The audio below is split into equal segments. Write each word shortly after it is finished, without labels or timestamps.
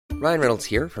Ryan Reynolds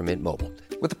here from Mint Mobile.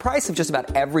 With the price of just about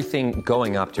everything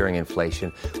going up during inflation,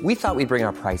 we thought we'd bring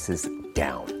our prices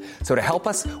down. So to help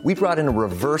us, we brought in a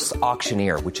reverse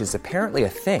auctioneer, which is apparently a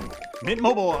thing. Mint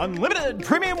Mobile Unlimited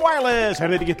Premium Wireless. How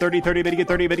to get 30, 30, how to get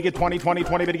 30, how to get 20, 20,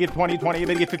 20, how to get 20, 20, how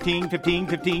to get 15,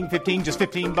 15, 15, 15, just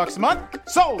 $15 a month?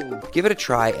 Sold! Give it a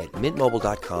try at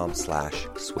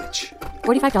mintmobile.com/switch.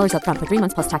 $45 up front for 3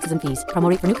 months plus taxes and fees. Promo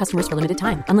rate for new customers for limited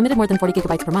time. Unlimited more than 40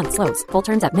 gigabytes per month. Slows full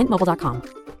terms at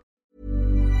mintmobile.com.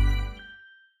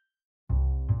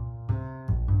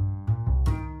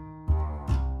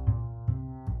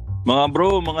 Mga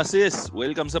bro, mga sis,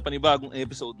 welcome sa panibagong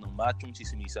episode ng Machong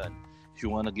Chismisan. If you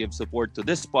wanna give support to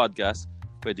this podcast,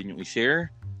 pwede nyo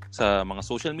i-share sa mga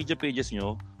social media pages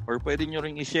nyo or pwede nyo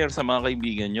ring i-share sa mga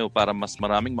kaibigan nyo para mas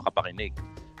maraming makapakinig.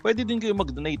 Pwede din kayo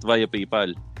mag-donate via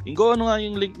PayPal. Ingo, ano nga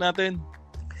yung link natin?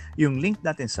 Yung link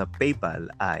natin sa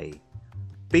PayPal ay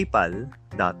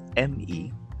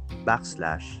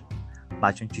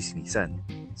paypal.me/machongchismisan.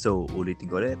 So, ulitin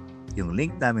ko ulit. Yung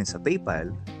link namin sa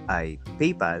PayPal ay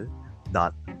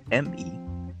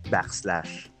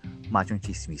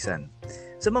paypal.me/machongchismisan.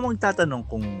 Sa mga magtatanong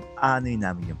kung ano yung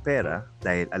namin yung pera,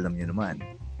 dahil alam nyo naman,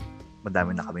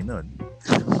 madami na kami nun.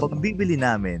 Pagbibili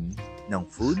namin ng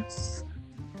foods,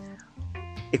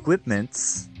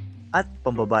 equipments, at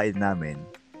pambabayad namin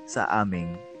sa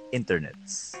aming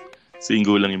internets. Si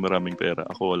Ingo lang yung maraming pera.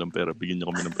 Ako walang pera. Bigyan niyo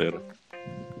kami ng pera.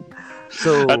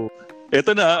 So, at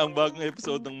eto na ang bagong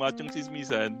episode ng Machong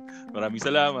Chismisan. Maraming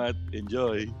salamat.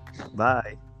 Enjoy.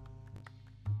 Bye.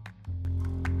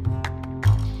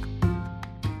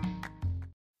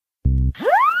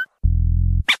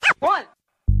 One,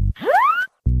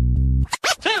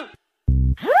 two,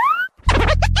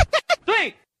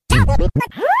 three.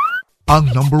 Ang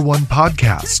number one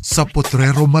podcast sa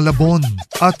Potrero, Malabon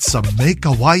at sa May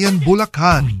Kawayan,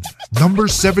 Bulacan. Number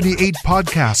 78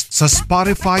 podcast sa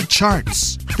Spotify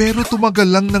charts. Pero tumagal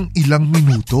lang ng ilang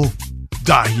minuto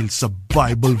dahil sa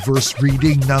Bible verse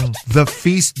reading ng The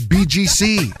Feast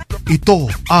BGC. Ito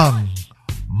ang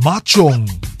Machong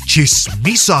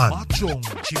Chismisan.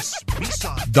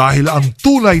 Dahil ang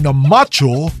tunay na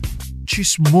macho,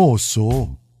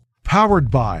 chismoso. Powered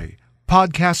by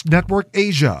Podcast Network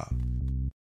Asia.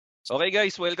 Okay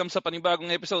guys, welcome sa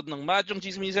panibagong episode ng Machong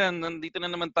Chismisan. Nandito na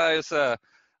naman tayo sa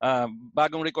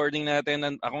bagong recording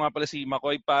natin. Ako nga pala si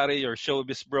Makoy Pare, your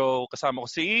showbiz bro. Kasama ko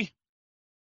si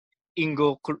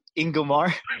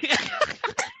Ingomar.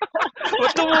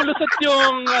 Ba't lumulusot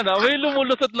yung may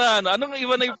lumulusot na Anong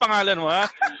iba na yung pangalan mo,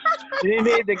 ha?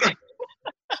 Hindi.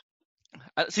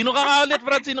 Sino ka ulit,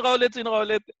 Brad? Sino ka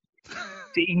ulit?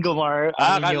 Si Ingomar,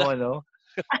 yung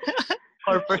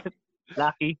corporate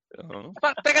lucky.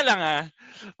 Teka lang,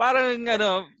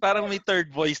 parang may third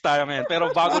voice tayo ngayon.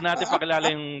 Pero bago natin pakilala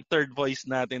yung third voice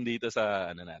natin dito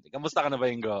sa natin. Kamusta ka na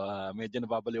ba, Ingo? Medyo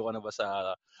nababaliw ka na ba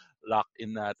sa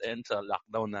lock-in natin, sa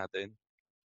lockdown natin?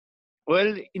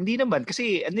 Well, hindi naman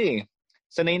kasi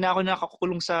sanay na ako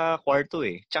nakakulong sa kwarto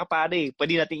eh. Tsaka pare,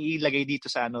 pwede natin ilagay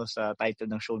dito sa sa title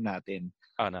ng show natin.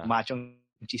 Machong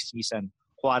Chismisan.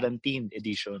 Quarantine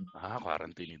edition.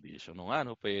 Quarantine edition.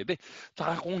 Pwede.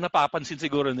 Tsaka kung napapansin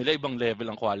siguro nila, ibang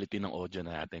level ang quality ng audio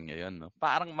natin ngayon. No?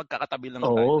 Parang magkakatabi lang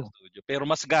tayo sa studio. Pero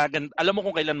mas gaganda. Alam mo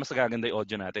kung kailan mas gaganda yung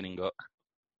audio natin, Ingo?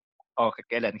 Okay,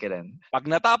 kailan? Pag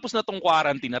natapos na tong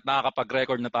quarantine at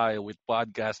nakakapag-record na tayo with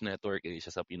Podcast Network Asia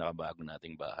sa pinakabago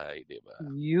nating bahay, di ba?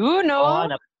 You know?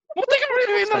 Buti ka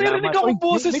naririnig akong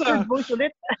boses, May voice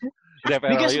ulit.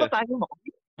 Bigas pa tayo, Makoy.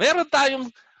 Meron tayong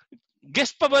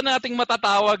guest pa ba nating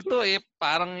matatawag to?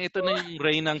 Parang ito na yung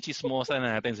reign ng chismosa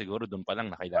natin. Siguro doon pa lang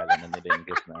nakilala na nila yung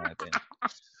guest natin.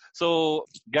 So,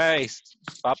 guys,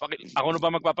 ako na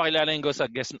ba magpapakilala yung sa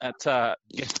guest at sa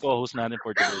guest co-host natin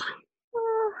for today?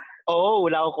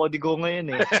 Wala akong kodigo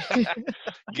ngayon eh.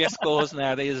 Guest co-host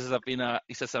natin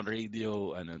isa sa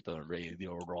radio,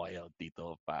 radio royalty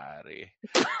to, pare.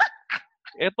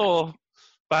 Ito,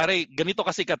 pare, ganito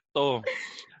kasikat to.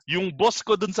 Yung boss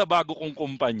ko dun sa bago kong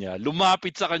kumpanya,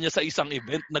 lumapit sa kanya sa isang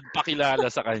event, nagpakilala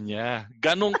sa kanya.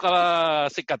 Ganong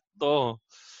kasikat to.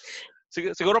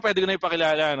 Siguro pwede ko na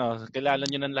ipakilala, no? Kilala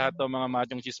nyo ng lahat to, mga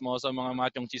Machong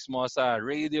Chismosa,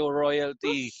 Radio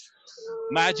Royalty,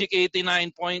 Magic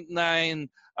 89.9,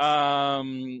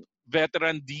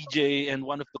 veteran DJ, and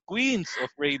one of the queens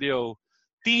of radio,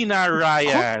 Tina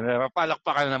Ryan.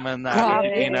 Palakpakan naman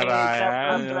natin, Tina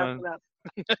Ryan.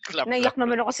 Naiyak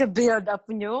naman ako sa build-up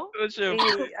nyo.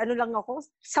 Ano lang ako,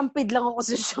 sampid lang ako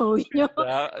sa show nyo.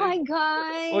 Hi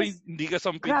guys! Oy, hindi ka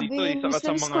sampid grabe, dito eh. Saka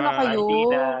sa mga... ko na kayo.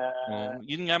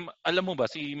 Yun nga, alam mo ba,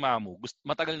 si Mamu,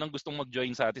 matagal nang gustong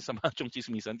mag-join sa atin sa Machong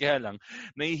Chismisan. Kaya lang,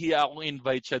 nahihiya akong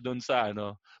invite siya doon sa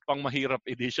pang mahirap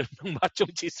edition ng Machong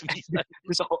Chismisan.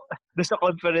 Doon sa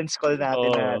conference call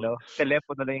natin na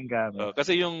telepono na yung gamit.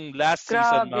 Kasi yung last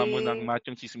season, Mamu, ng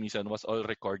Machong Chismisan was all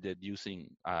recorded using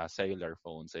cellular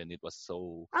phones and it was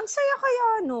so... Ang saya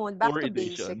kaya noon. Back to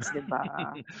basics, di ba?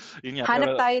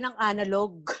 Hanap tayo ng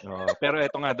analog. Pero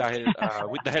eto nga, dahil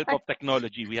with the help of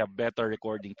technology, we have better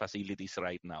recording facilities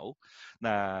right now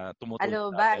na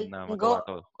tumutulong natin na magawa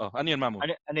to. Ano yun, Mamu?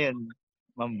 Ano yun?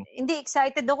 Ma'am. Hindi,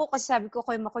 excited ako kasi sabi ko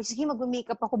kay Makoy, sige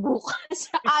mag-makeup ako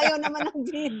bukas. Ayaw naman ng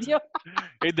video.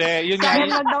 Hindi, yun nga.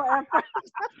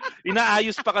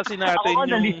 Inaayos pa kasi natin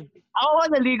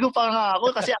Ako naligo pa nga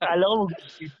ako kasi akala ko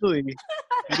mag-ito eh.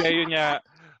 Hindi, yun nga.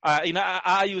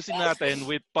 Inaayusin natin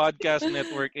with Podcast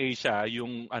Network Asia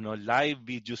yung live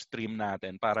video stream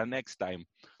natin para next time.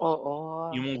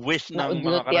 Yung wish ng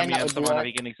mga karamihan sa mga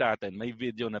nakikinig sa atin, may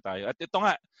video na tayo. At ito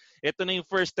na yung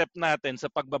first step natin sa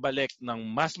pagbabalik ng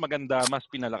mas maganda, mas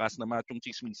pinalakas na Machong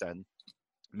Chismisan.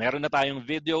 Meron na tayong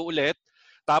video ulit,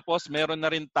 tapos meron na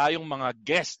rin tayong mga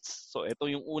guests. So ito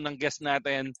yung unang guest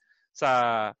natin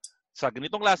sa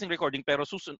ganitong klaseng recording, pero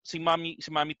si Mami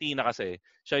Tina kasi,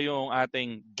 siya yung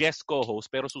ating guest co-host,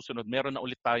 pero susunod meron na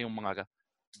ulit tayong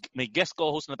may guest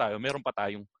co-host na tayo, meron pa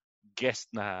tayong guest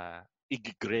na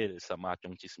i-grill sa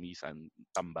Machong Chismisan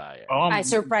Tambayan.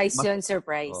 Surprise yun.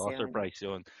 Surprise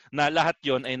yun. Na lahat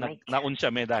yun ay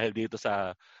naunsyame dahil dito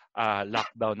sa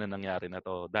lockdown na nangyari na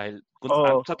to. Dahil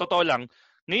sa totoo lang,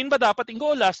 ngayon ba dapat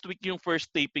last week yung first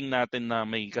taping natin na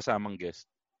may kasamang guest?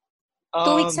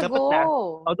 2 weeks ago.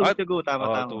 2 weeks ago,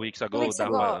 tama. 2 weeks ago.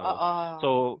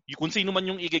 So, kung sino man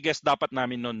yung i-guest dapat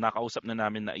namin noon, nakausap na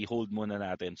namin na i-hold muna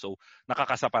natin. So,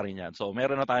 nakakasa pa rin yan. So,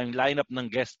 meron na tayong lineup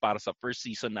ng guest para sa first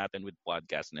season natin with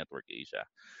Podcast Network Asia.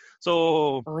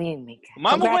 So,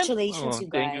 congratulations,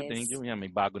 you guys. Thank you. Yan, may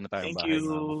bago na tayong bahay. Thank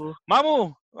you.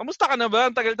 Mamu, kamusta ka na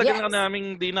ba? Ang tagal-tagal na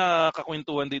naming di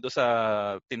nakakwentuhan dito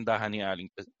sa tindahan ni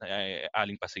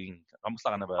Aling Pasing.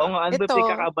 Kamusta ka na ba? Oo nga, ano ba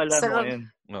kakabala mo ngayon?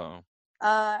 Oo.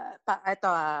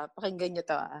 Pakinggan nyo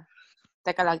to.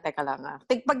 Teka lang.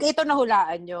 Pag ito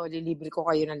nahulaan nyo, lilibre ko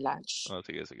kayo ng lunch.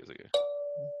 Sige.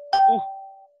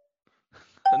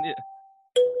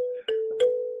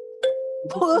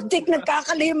 Putik,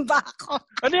 nagkakalimba ako.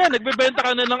 Ano yan? Nagbebenta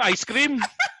ka na ng ice cream?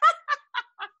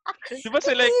 Di ba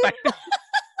Selecta yan?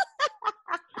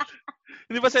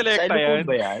 Di ba Selecta yan? Sa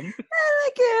ba yan?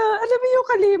 Alam mo yung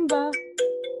kalimba?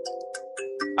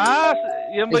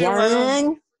 Yan ba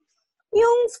yung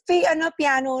Yung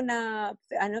piano na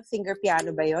finger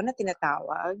piano ba 'yon na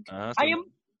tinatawag? Ayun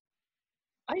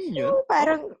yun. Yung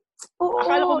parang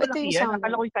akala ko malaki yan.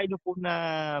 Akala ko yung xylophone na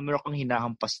meron kang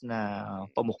hinahampas na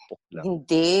pamukpok lang.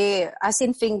 Hindi. As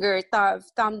in finger,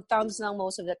 thumbs lang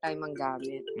most of the time ang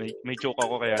gamit. May joke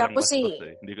ako kaya lang bastos eh.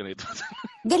 Hindi ko na ito.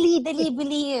 Dali,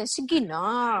 bili. Sige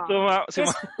na. Hindi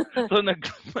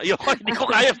ko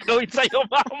kaya gawin sa'yo,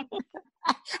 Mamu.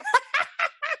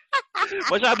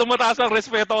 Masyadong mataas ang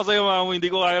respeto ko sa'yo, Mamu. Hindi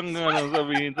ko kayang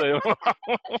sabihin sa'yo,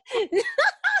 Mamu.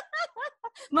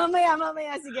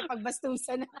 Mamaya. Sige,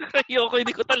 pagbastusan na. Ayoko,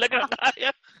 hindi ko talaga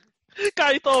kaya.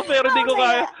 Kahit pero hindi ko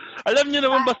kaya. Alam niyo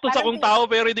naman, bastos akong tao,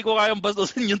 pero hindi ko kayang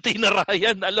bastusin yung Tina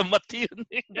Ryan. Alamat yun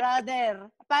eh. Brother,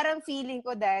 parang feeling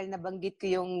ko dahil nabanggit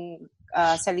ko yung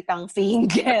salitang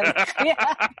finger.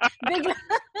 Bigla.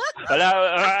 Wala,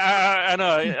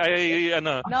 No,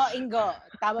 Ingo.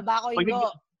 Tama ba ako,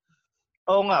 Ingo?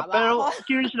 Oo nga, pero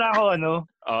curious na ako,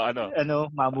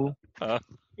 Mamu.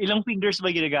 Ilang fingers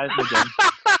ba ginagamit mo dyan?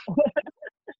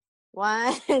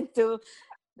 1, 2,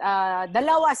 2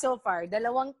 so far. 2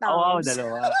 thumbs. 2.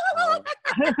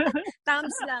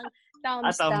 Thumbs lang.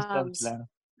 Thumbs lang.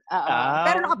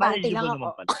 Pero nakapanty lang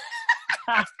ako.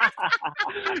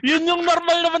 Yun yung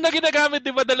normal naman na ginagamit, di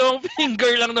ba? 2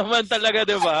 finger lang naman talaga,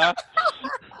 di ba?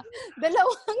 2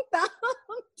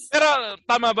 thumbs. Pero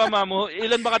tama ba, Mamu?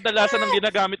 Ilan ba kadalasan ang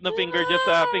ginagamit na finger dyan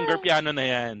sa finger piano na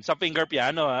yan? Sa finger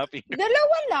piano, ha? 2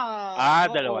 lang.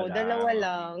 2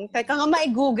 lang. Teka nga,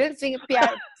 ma-google,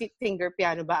 finger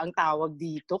piano ba ang tawag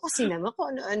dito? Kasi naman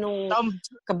kung anong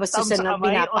kabastusan na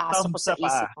pinapasok ko sa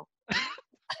isip ko.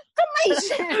 Kamay,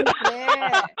 syempre.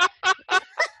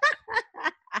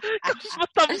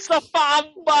 Thumbs sa paa,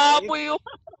 baboy.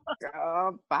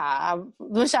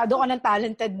 Masyado ka ng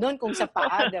talented nun kung sa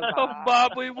paa, diba?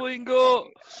 Baboy mo,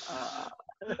 Ingo.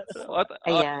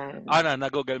 Ayan.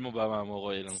 Nag-google mo ba,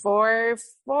 Mamo?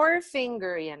 Four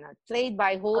finger, yan. Played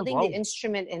by holding the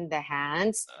instrument in the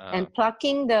hands and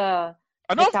plucking the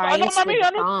guitars with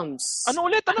the thumbs. Ano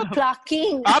ulit?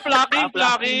 Plucking.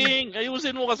 Plucking.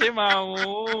 Ayusin mo kasi,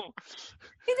 Mamo.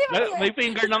 May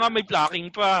finger na nga, may plucking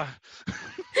pa.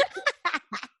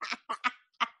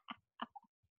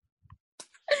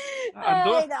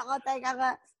 Ay, nako, teka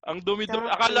ka. Ang dumi-dumi.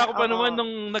 Akala ko pa naman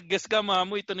nung nag-guess ka,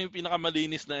 Mamo, ito na yung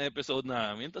pinakamalinis na episode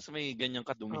namin. Tapos may ganyang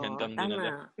kadumihan kang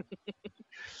dinala.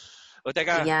 O,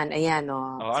 teka. Ayan.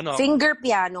 Finger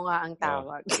piano nga ang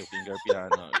tawag. Finger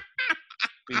piano.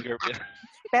 Finger piano.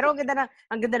 Pero ang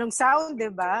ganda ng sound,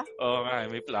 di ba? Oo nga,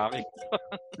 may plucking.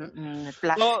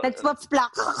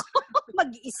 Nagpa-pluck ako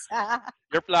mag-isa.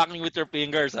 You're plucking with your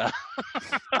fingers, ha?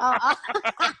 Oo.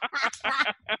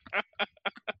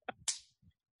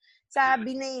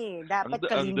 Sabi na dapat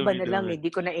kalimba na lang,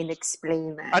 hindi ko na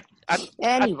in-explain na.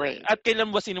 Anyway. At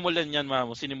kailan ba sinimulan yan,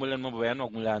 Mamo? Sinimulan mo ba yan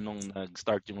mula nung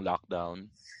nag-start yung lockdown?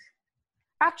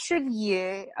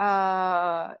 Actually,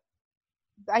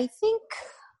 I think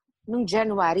nung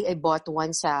January, I bought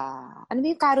one sa,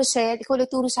 yung carousel? Ikaw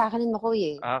turo sa akin ako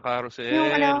Carousel.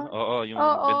 Yung yung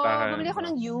bentahan. Bumili ako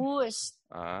ng used.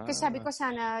 Kasi sabi ko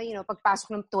sana,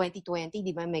 pagpasok ng 2020,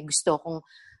 di ba, may gusto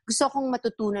kong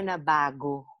matutunan na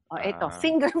bago. Ito,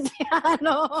 finger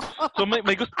piano. So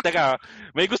may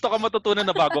gusto ka matutunan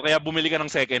na bago kaya bumili ka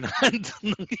ng second hand.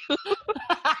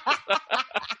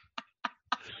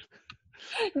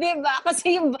 Diba?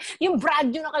 Kasi yung brand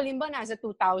new na kalimba nasa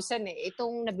 2,000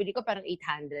 Itong nabili ko parang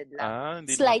 800 lang.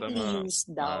 Slightly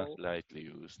used daw. Slightly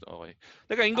used. Okay.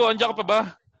 Teka, Ingo, andiyan ka pa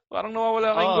ba? Parang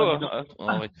nawawala ka, Ingo.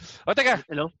 Okay. Teka.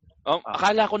 Hello?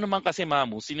 Akala ko naman kasi,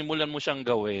 Mamo, sinimulan mo siyang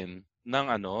gawin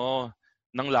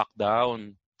ng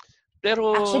lockdown.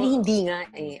 Pero actually, hindi nga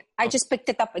I just picked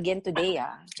it up again today,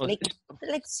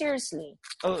 Like seriously.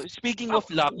 Speaking of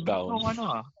lockdown.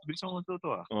 Bilis mo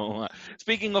tuto, Oo nga.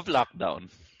 Speaking of lockdown.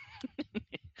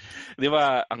 'Di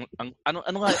ba, ano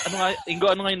nga,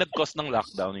 Ingo, ano nga yung nag-cause ng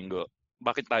lockdown, Ingo?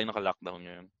 Bakit tayo naka-lockdown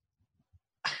ngayon?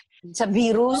 Sa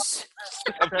virus.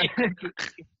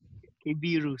 Kay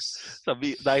virus.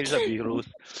 Dahil sa virus.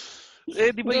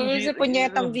 Di ba yung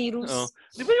punyetang virus?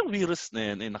 Di ba yung virus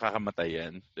na yan, nakakamatay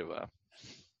yan? Di ba?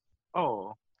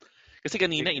 Oo. Kasi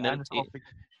kanina,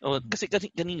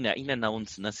 kanina,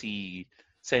 in-announce na si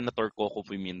Senator Coco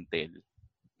Pimentel.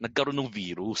 Nagkaroon ng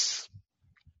virus.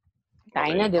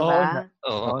 Tayo na, di ba?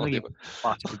 Oo, di ba?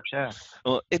 Positive siya.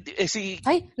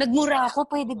 Ay, nagmura ako.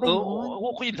 Pwede ba yun?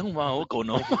 Okay lang, Mao. Ikaw,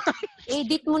 no?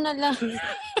 Edit mo na lang.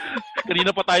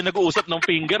 Kanina pa tayo nag-uusap ng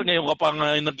finger. Ngayon ka pa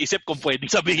nag-isip kung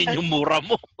pwedeng sabihin yung mura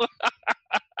mo.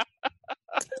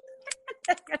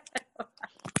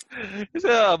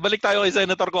 Balik tayo kay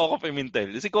Senator Coco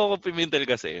Pimentel. Si Coco Pimentel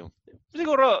kasi,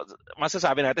 siguro,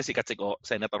 masasabi natin sikat si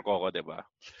Senator Coco, di ba?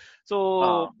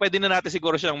 So, pwede na natin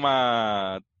siguro siyang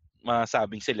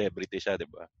masabing celebrity siya, di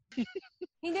ba?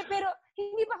 Hindi, pero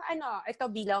hindi ba ito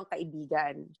bilang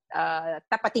kaibigan,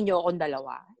 tapatin niyo akong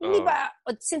dalawa. Hindi ba,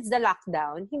 since the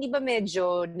lockdown, hindi ba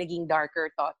medyo naging darker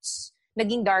thoughts?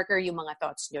 Naging darker yung mga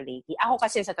thoughts niyo lately? Ako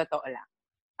kasi sa totoo lang,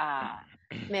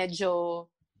 medyo,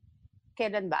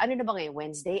 kailan ba? Ano na ba ngayon?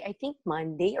 Wednesday? I think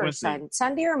Monday or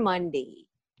Sunday or Monday.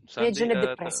 Medyo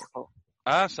na-depress ako.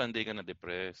 Sunday ka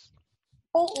na-depress.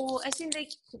 Oo, as in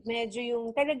like, medyo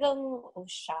yung talagang,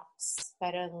 shucks,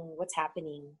 parang what's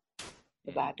happening?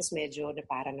 Diba? Tapos medyo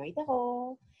na-paranoid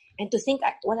ako. And to think,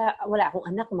 wala akong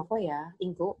anak, Makoy,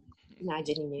 Ingo.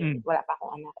 Imagine niyo, wala pa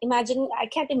akong anak. I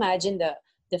can't imagine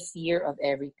the fear of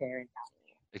every parent out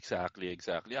there. Exactly.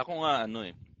 Ako nga,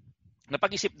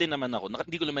 napag-isip din naman ako,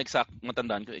 hindi ko lang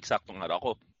matandaan ko eksaktong araw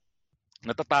ako.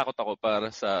 Natatakot ako para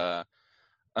sa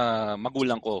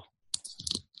magulang ko.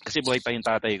 Kasi buhay pa yung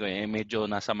tatay ko medyo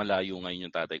nasa malayo ngayon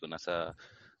yung tatay ko, nasa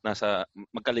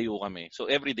magkalayo kami. So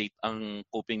every day ang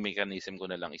coping mechanism ko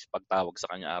na lang is pagtawag sa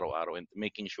kanya araw-araw and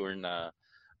making sure na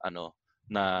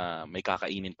na may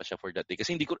kakainin pa siya for that day.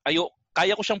 Kasi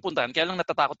kaya ko siyang puntahan, kaya lang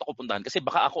natatakot ako puntahan kasi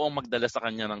baka ako ang magdala sa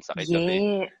kanya ng sakit kasi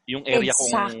yung area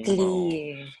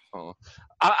exactly.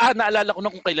 Naalala ko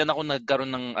na kung kailan ako nagkaroon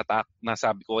ng attack,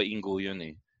 nasabi ko kay Ingo yun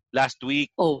last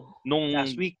week. Nung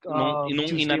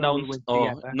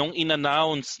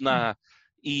in-announce na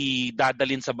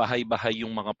idadalin sa bahay-bahay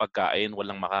yung mga pagkain,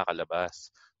 walang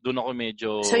makakalabas. Doon ako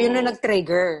medyo... So yun na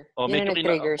nag-trigger?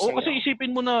 Kasi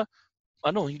isipin mo na,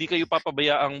 hindi kayo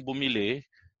papabayaang bumili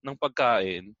ng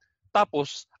pagkain,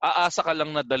 tapos aasa ka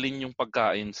lang na dalin yung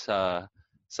pagkain sa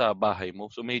bahay mo.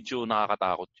 So medyo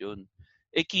nakakatakot yun.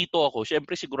 keto ako.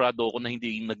 Syempre sigurado ako na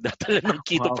hindi nagdadala ng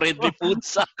keto-friendly food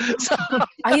sa...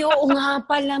 Ay, oo nga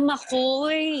pala,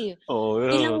 Makoy.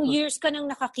 Ilang years ka nang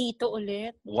nakakito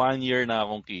ulit? 1 year na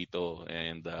akong keto.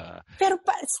 And, pero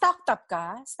stocked up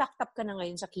ka? Stocked up ka na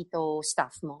ngayon sa keto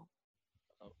stuff mo?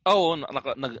 Oo,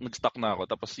 nag-stock na ako.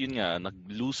 Tapos yun nga,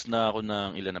 nag-lose na ako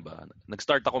ng ilan na ba?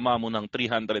 Nag-start ako mamo ng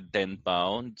 310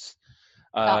 pounds.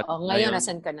 Ngayon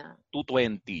nasan ka na?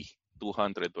 220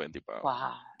 pounds.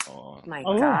 Wow. My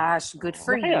gosh, good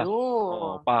for you.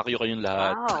 Pakyo kayong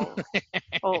lahat. Wow.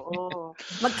 Oo.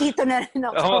 Magkito na rin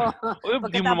ako.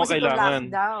 Hindi mo naman kailangan.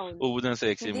 Ubod ng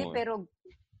sexy hindi, mo. Pero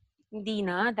hindi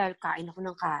na dahil kain ako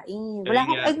ng kain. Wala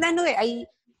akong,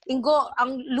 Ingo,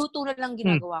 ang luto na lang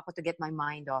ginagawa ko to get my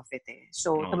mind off it eh.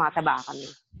 So, tumataba kami.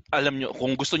 Alam nyo,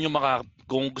 kung gusto nyo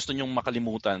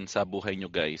makalimutan sa buhay nyo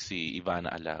guys, si Ivana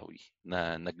Alawi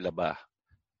na naglaba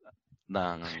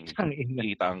ng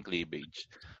kita ang cleavage.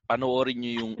 Panoorin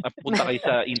nyo yung punta kayo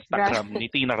sa Instagram ni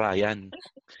Tina Ryan.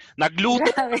 Nagluto,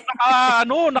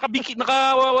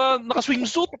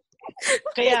 naka-swimsuit.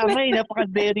 Kaya may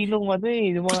napaka-dairy nung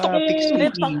yung mga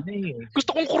pictures. Gusto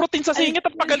kong kurutin sa singit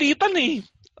at pagalitan eh.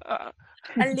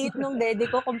 Ang late nung dede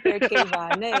ko compared kay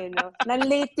Ivana eh. No?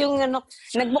 Nang-late yung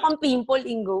nagmukhang pimple,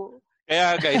 Ingo.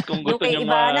 Kaya guys, kung gusto nyo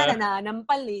Ivana,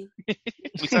 nananampal eh.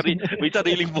 may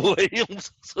sariling buhay yung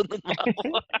susunod mo.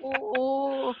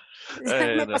 Oo.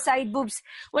 May pa-side boobs.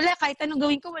 Wala, kahit anong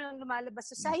gawin ko, walang lumalabas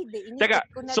sa side eh. Teka,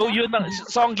 so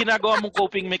ang ginagawa mong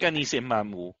coping mechanism,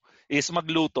 Mamu, is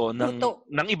magluto ng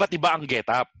iba't iba ang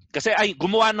getup. Kasi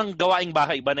gumawa ng gawaing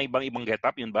bahay iba na ibang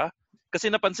getup, yun ba? Kasi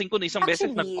napansin ko na isang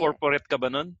beses nag-corporate ka ba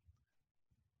nun?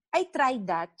 I tried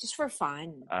that just for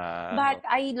fun. But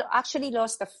I actually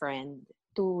lost a friend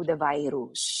to the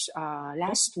virus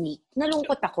last week.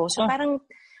 Nalungkot ako. So parang,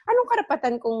 anong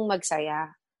karapatan kong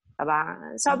magsaya? Diba?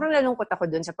 Sobrang nalungkot ako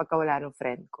dun sa pagkawala ng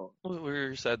friend ko.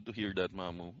 We're sad to hear that,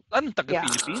 Mamu. Anong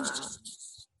taga-Philippines?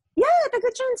 Yeah, taga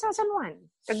dyan sa San Juan.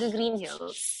 Taga Green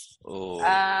Hills. Oh.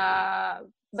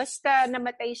 Basta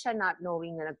namatay siya not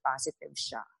knowing na nag-positive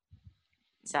siya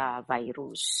sa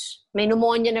virus. May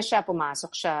pneumonia na siya, pumasok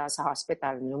siya sa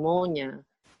hospital, pneumonia.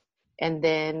 And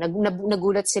then,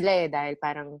 nagulat sila dahil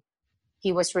parang he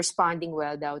was responding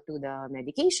well daw to the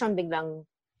medication. Biglang,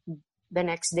 the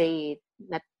next day,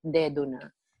 dedo na.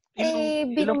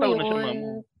 Ilang taon na siya,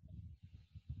 Mamu?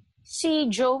 Si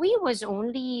Joey was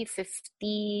only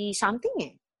 50-something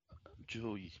eh.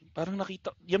 Joey. Parang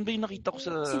yan ba yung nakita ko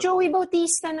sa... Si Joey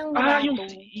Bautista ng Marato.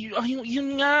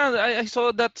 Yun nga. I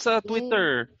saw that sa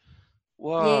Twitter.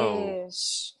 Wow.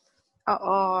 Yes.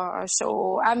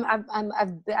 So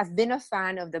I've been a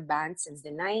fan of the band since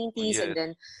the 90s, and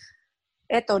then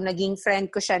eto naging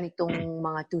friend ko siya nitong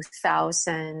mga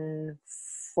 2014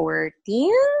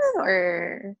 or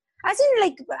as in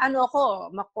like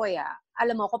Makoy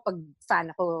alam mo ako pag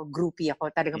fan ako, groupie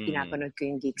ako, talagang pinapanood ko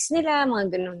yung gigs nila,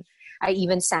 mga ganun. I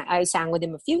sang with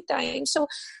them a few times. So,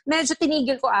 medyo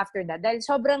tinigil ko after that dahil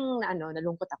sobrang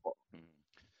nalungkot ako.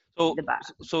 So, diba?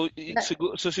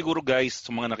 so siguro guys, sa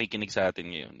mga nakikinig sa atin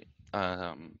ngayon,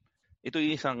 ito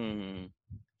yung isang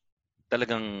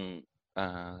talagang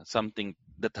something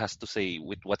that has to say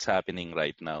with what's happening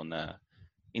right now na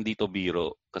hindi to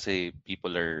biro kasi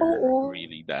people are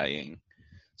really dying.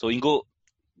 So, Ingo,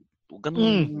 huwag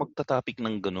ganun magta-topic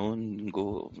ng ganun.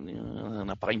 Ingo,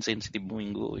 napaka-insensitive mo,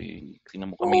 Ingo.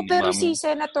 Tingnan mo kami ni pero Mamu. si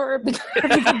Senator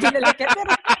biglang dinalakat.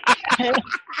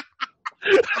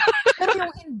 Pero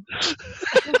yung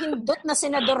hindot na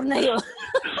senador na yun.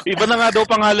 Iba na nga daw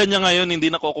pangalan niya ngayon,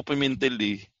 hindi na Coco Pimentel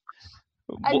eh.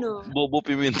 Bobo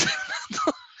Pimentel.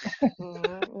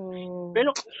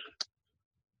 Pero,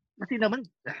 kasi naman,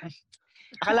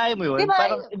 akalain mo yun, diba?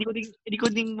 Parang hindi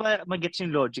ko din mag-gets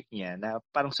yung logic niya na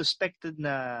parang suspected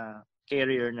na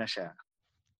carrier na siya.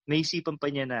 Naisipan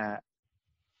pa niya na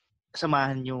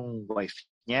samahan yung wife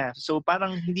niya. So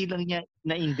parang hindi lang niya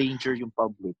na-endanger yung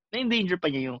public. Na-endanger pa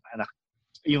niya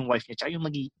yung wife niya tsaka yung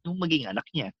maging anak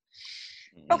niya.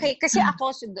 Okay, kasi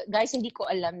ako, guys, hindi ko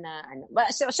alam na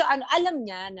So alam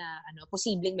niya na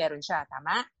posibleng meron siya,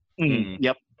 tama?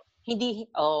 Yep. Hindi,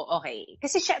 okay.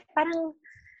 Kasi siya, parang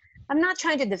I'm not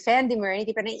trying to defend him or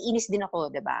anything, pero naiinis din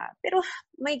ako, diba? Pero,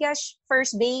 my gosh,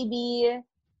 first baby,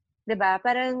 diba?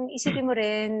 Parang isipin mo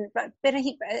rin, pero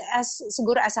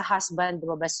siguro as a husband,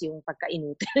 lumabas yung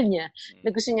pagkainutan niya, na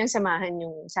gusto niyang samahan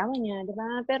yung asawa niya,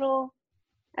 diba? Pero,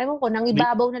 ewan ko, nang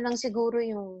ibabaw na lang siguro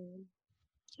yung...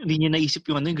 Hindi niya naisip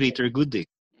yung greater good eh.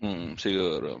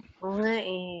 Siguro. Oo nga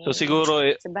eh. So siguro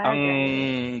ang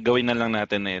gawin na lang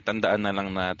natin tandaan na lang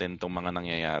natin itong mga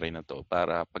nangyayari na to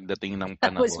para pagdating ng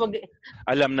panahon,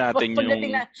 alam natin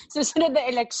yung susunod na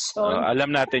eleksyon.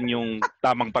 Alam natin yung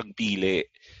tamang pagpili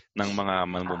ng mga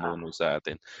mamumuno sa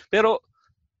atin. Pero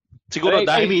siguro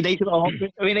dahil may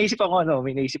naisip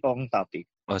akong topic.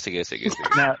 Sige.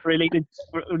 na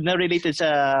related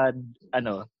sa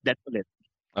death ulit.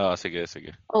 Sige.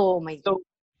 Oh my God. So,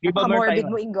 diba morbid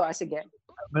mo, Ingo? Sige.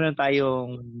 Meron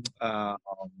tayong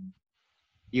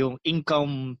yung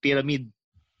income pyramid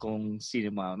kung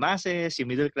sino mga masses, yung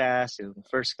middle class, yung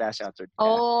first class, yung third class.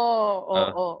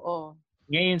 Oo.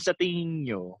 Ngayon sa tingin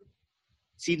nyo,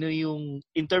 sino yung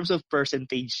in terms of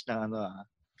percentage ng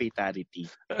fatality?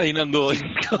 Ay, Ingo.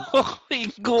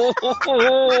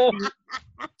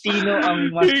 Sino ang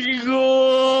mas... Ingo!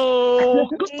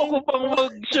 Gusto ko pang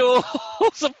mag-show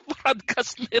sa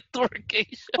podcast network.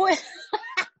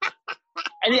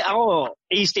 Ako,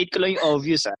 i-state ko lang yung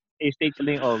obvious. I-state ko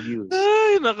lang yung obvious.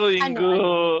 Ay, naku, Ingo.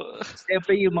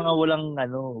 Siyempre yung mga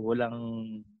walang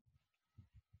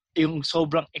yung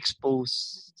sobrang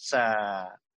exposed sa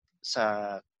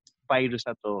virus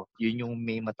na to, yun yung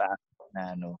may mataas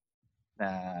na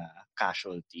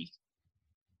casualty.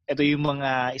 Ito yung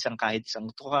mga kahit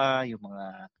isang tuka,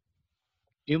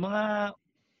 yung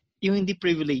hindi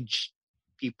privileged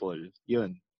people,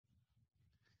 yun.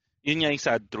 Yun nga yung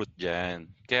sad truth dyan.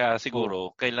 Kaya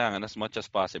siguro, kailangan as much as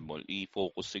possible,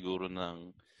 i-focus siguro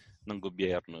ng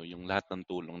gobyerno yung lahat ng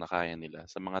tulong na kaya nila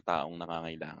sa mga taong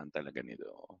nangangailangan talaga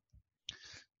nito.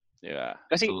 Diba?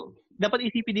 Kasi dapat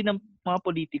isipin din ng mga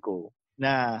politiko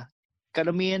na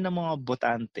karamihan ng mga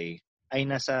botante ay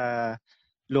nasa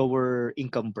lower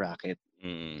income bracket.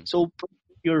 So,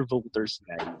 your voters,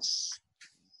 guys.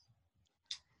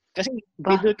 Kasi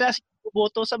middle class,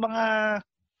 boto sa mga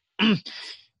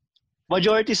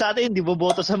majority sa atin, hindi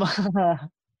boboto sa mga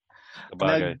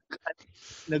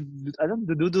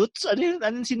duduts.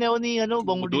 Anong sinaw ni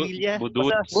Bong Revilla?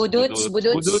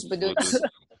 Buduts.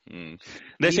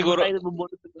 Hindi, siguro,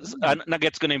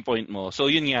 nagets ko na yung point mo. So,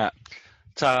 yun nga,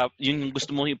 yun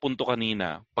gusto mo ipunto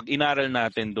kanina. Pag inaral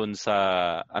natin doon sa,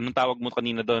 anong tawag mo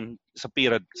kanina doon? Sa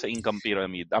income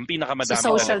pyramid. Ang pinakamadami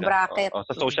sa social bracket.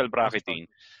 Sa social bracketing.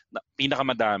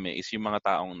 Pinakamadami is yung mga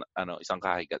taong isang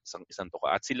kahigat, isang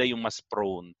tuka. At sila yung mas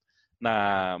prone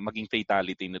na maging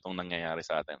fatality nitong nangyayari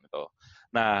sa atin. Ito.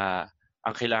 Na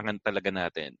ang kailangan talaga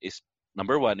natin is,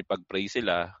 number one, ipag-pray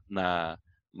sila na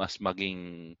mas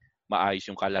maging maayos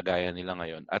yung kalagayan nila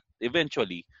ngayon. At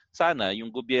eventually, sana yung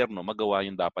gobyerno magawa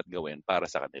yung dapat gawin para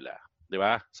sa kanila. Di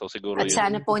ba? So siguro at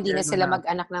sana po hindi na sila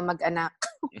mag-anak.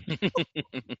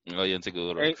 Yun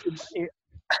siguro.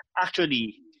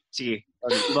 Actually, sige,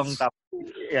 ibang top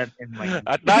yan in mind.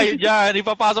 At dahil dyan,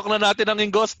 ipapasok na natin ang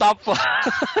Ingo stop.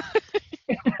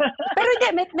 Pero hindi,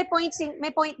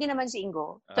 may point din naman si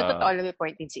Ingo. Totoo lang, may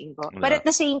point din si Ingo. But at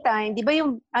the same time, di ba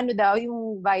yung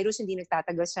yung virus hindi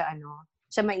nagtatagal sa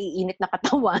sa maiinit na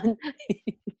katawan.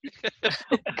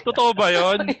 Totoo ba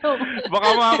yun? Baka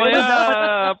mamaya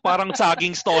parang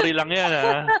saging story lang yan,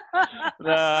 ha?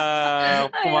 Na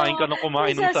kumain ka ng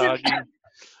kumain ng saging.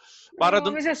 Para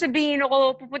doon sasabihin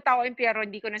ako, pupunta ako impyerno,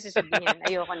 hindi ko na sasabihin yan.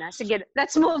 Ayoko na. Sige,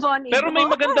 let's move on. Pero may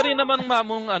maganda rin naman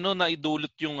mamong na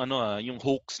idulot yung yung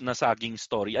hoax na saging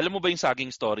story. Alam mo ba yung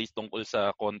saging story tungkol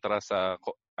sa kontra sa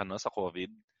sa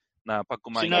COVID? Na pag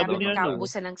kumain ka doon,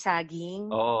 kaubusan ng saging.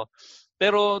 Oo.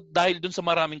 Pero dahil dun sa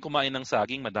maraming kumain ng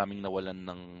saging, madaming nawalan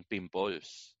ng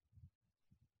pimples.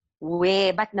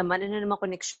 Ba't naman? Ano naman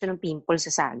connection ng pimples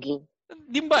sa saging?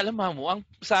 Di ba alam mo, ang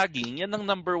saging, yan ang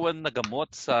number 1 na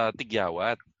gamot sa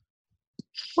tigyawat.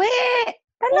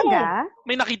 Talaga?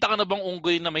 May nakita ka na bang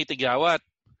unggoy na may tigyawat?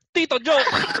 Tito Joke!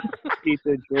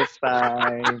 Tito Joke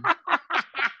time.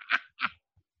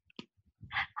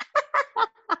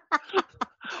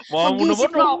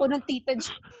 Mag-isip na ako ng Tito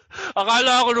Joke.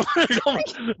 Akala ko naman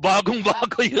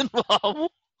bagong-bago yun,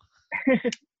 mamo.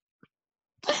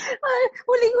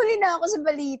 Huling-huli na ako sa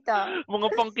balita. Mga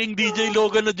pang King DJ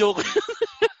Logan na joke.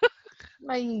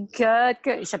 My God.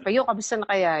 Isa pa yun. Kamusta na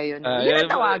kaya yun? Yun ang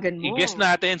tawagan mo. I-guess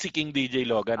natin si King DJ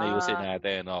Logan. Ayusin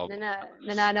natin.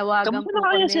 Nananawagan po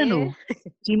kami.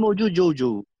 Si Mojo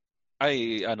Jojo.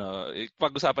 Ay,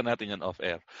 pag-usapan natin yan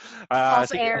off-air.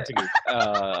 Off-air. Sige.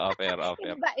 Off-air.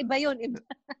 Iba yun.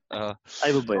 Ay,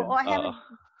 ba yun?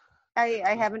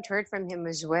 I haven't heard from him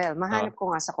as well. Mahanap ko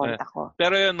nga sa kontak ko.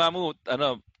 Pero yun, Mamu,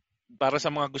 para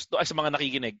sa mga sa mga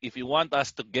nakikinig, if you want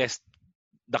us to guest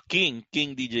the King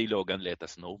DJ Logan, let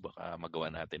us know. Baka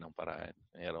magawa natin ng paraan.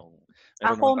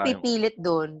 Ako ang pipilit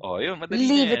doon. Yun, madali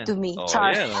Leave it to me.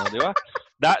 Yan, di ba?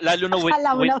 Lalo na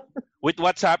with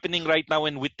what's happening right now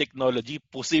and with technology,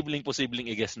 posibleng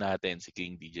i-guess natin si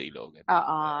King DJ Logan.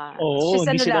 Oo.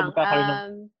 Hindi sila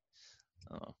magkakaroon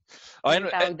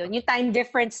yung time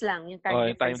difference lang. Yung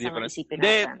time difference.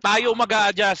 Hindi, tayo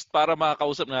mag-a-adjust para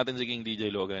makausap natin si King DJ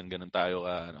Logan. Ganun tayo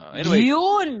ka. Anyway.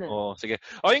 Yun! Sige.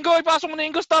 Ingo, ipasok mo na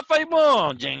Ingo's top 5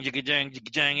 mo.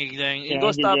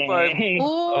 Ingo's top 5.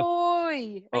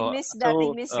 Uy! I miss that.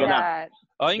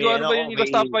 Ingo, ano ba yung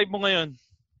Ingo's top 5 mo ngayon?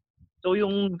 So,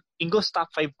 yung Ingo's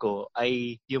top 5 ko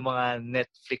ay yung mga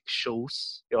Netflix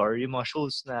shows or yung mga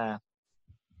shows na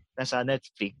nasa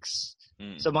Netflix.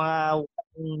 Sa mga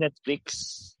Netflix,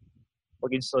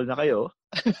 mag-install na kayo.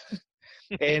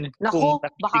 And naku,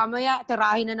 baka maya,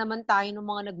 tirahin na naman tayo ng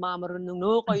mga nagmamarunong.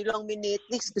 No, kayo lang may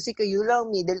Netflix kasi kayo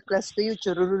lang, middle class kayo,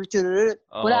 chururur.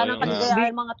 Wala nang kaligayahan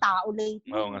mga tao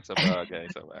lately. Oo nga, sa bagay.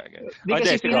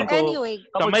 Anyway.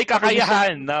 So, may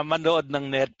kakayahan na manood ng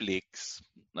Netflix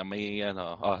na may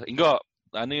Ingo,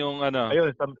 ano yung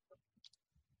Ayun,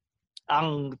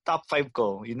 ang top 5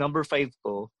 ko, yung number 5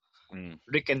 ko,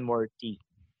 Rick and Morty.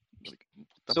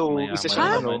 So, isa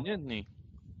siya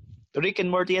Rick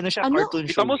and Morty, cartoon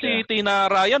show. Kita mo si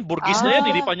Tina Ryan, burgis na yan,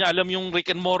 hindi pa niya alam yung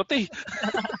Rick and Morty.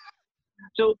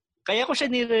 So, kaya ko siya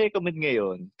nire-recommend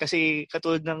ngayon kasi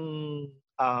katulad ng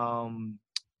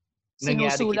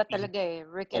sinusulat talaga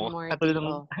Rick and Morty.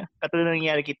 Katulad ng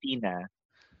nangyari kay Tina,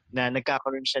 na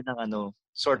nagkakaroon siya ng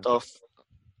sort of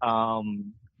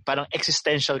parang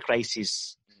existential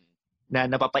crisis na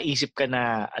napapaisip ka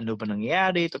na ano ba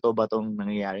nangyayari, totoo ba tong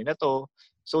nangyayari na to.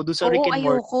 So doon sa Rick and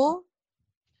Morty,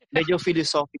 medyo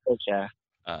philosophical siya.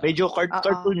 Medyo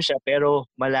cartoon siya pero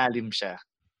malalim siya.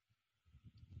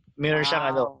 Meron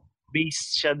siyang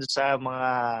based siya sa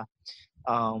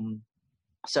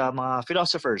mga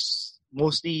philosophers.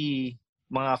 Mostly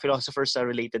mga philosophers are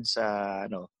related sa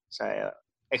sa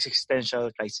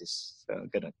existential crisis. So,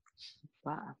 ganun.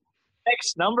 Wow.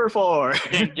 Next, number 4.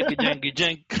 So,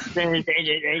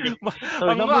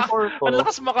 number 4 ko. Ang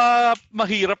lakas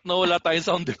mahirap na wala tayong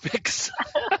sound effects.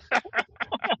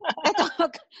 Ito,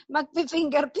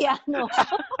 mag-finger piano.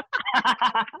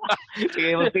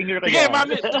 Sige, mag-finger ka. Sige,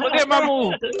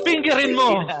 mamu. Fingerin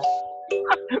mo.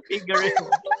 Fingerin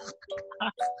mo.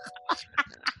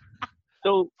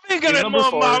 So, fingerin mo,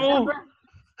 mamu.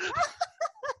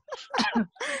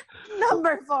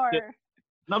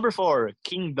 Number 4,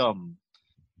 Kingdom.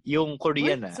 Yung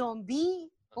Korean zombie.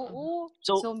 Oo.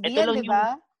 So, zombie yan, di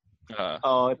ba?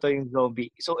 Ito yung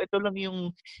zombie. So, ito lang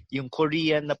yung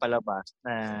Korean na palabas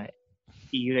na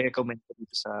i-recommend ko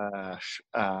dito sa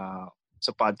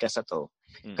podcast na to.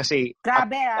 Kasi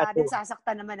grabe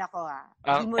nasasaktan naman ako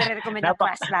Hindi mo i-recommend na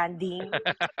Crash Landing.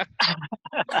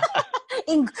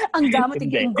 Ang gamot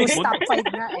yung Ingo's top 5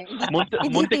 na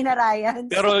Hindi Tina Ryan.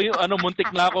 Pero yung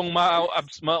muntik na akong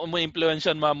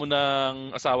ma-influensyan mo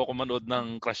ng asawa ko manood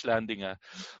ng Crash Landing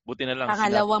Buti na lang.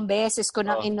 Pangalawang beses ko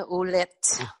nang inuulit.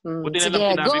 Buti na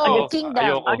sige, lang go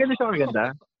Kingdom. Ganun siya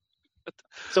maganda.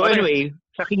 So anyway,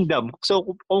 sa Kingdom. So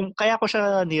kaya ko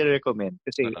siya ni-recommend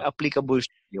kasi applicable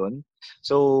yun.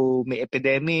 So may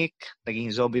epidemic,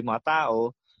 naging zombie mga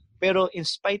tao, pero in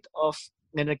spite of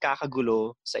na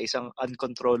nagkakagulo sa isang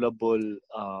uncontrollable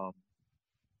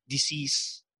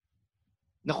disease,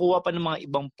 nakuha pa ng mga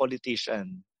ibang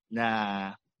politician na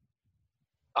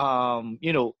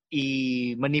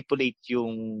i-manipulate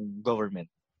yung government.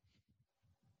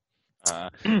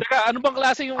 Teka, ano bang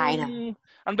klase yung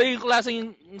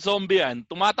klaseng zombie yan?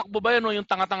 Tumatakbo ba yan o yung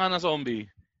tanga-tanga na zombie?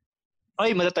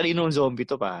 Ay, matatalinong zombie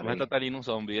to pare. Matatalino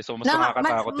zombie. So, mas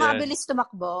nakakatakot yan.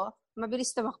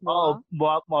 Mabilis tumakbo? Oo,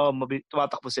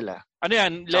 tumatakbo sila. Ano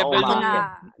yan?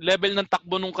 Level ng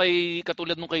takbo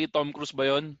katulad nung kay Tom Cruise ba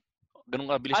yun?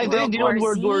 Ganun kabilis? Ay, hindi naman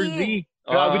World War Z.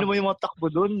 Grabe naman yung mga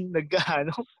takbo doon.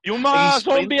 Yung mga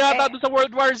zombie yata doon sa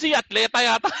World War Z, atleta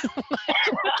yata.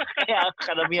 Kaya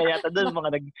karamihan yata doon,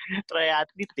 mga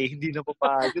nag-triathlete hindi na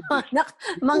papagod.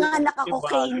 Mga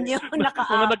naka-cocaine yun,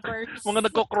 naka-uppers. Mga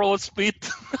nagko-crossfit.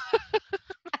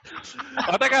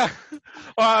 Teka.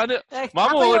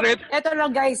 Mamu, ito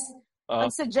lang guys.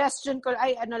 Ang suggestion ko,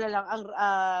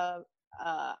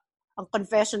 ang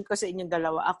confession ko sa inyong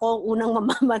dalawa, ako ang unang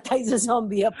mamamatay sa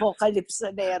zombie apocalypse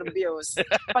sa nervyos.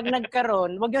 Pag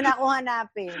nagkaroon, wag yun ako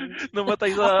hanapin.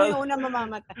 Namatay sa... Ako yung unang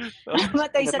mamamatay.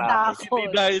 Namatay sa takot.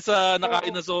 Dahil sa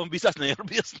nakain na zombie sa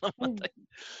nervyos namatay.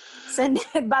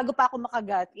 Bago pa ako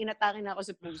makagat, inatake na ako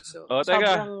sa puso.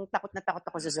 Sobrang takot na takot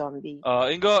ako sa zombie.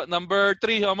 Ingo, number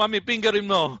 3. Mami, fingerin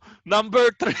mo. Number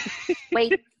 3.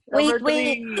 Wait.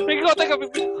 Ingo, teka.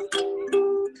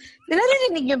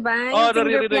 Naririnig niyo ba?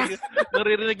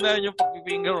 Naririnig na yung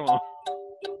pag-finger mo.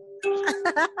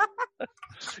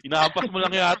 Inahampas mo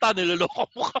lang yata, niloloko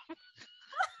mo ka.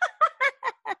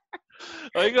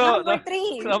 Okay, go.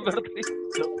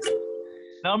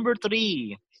 Number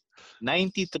 3.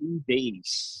 93 days.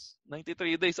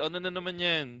 93 days. Ano na naman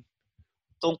yan?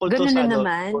 Tungkol to sa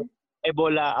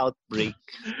Ebola outbreak.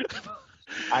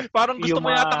 At parang gusto mo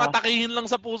yata katakihin lang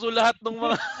sa puso lahat ng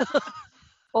mga...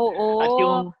 Oo. At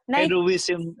yung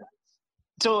heroism...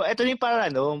 So, ito yung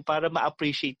para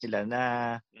ma-appreciate nila na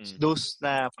those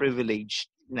na privileged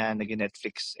na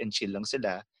nag-Netflix and chill lang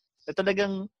sila, na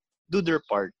talagang do their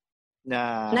part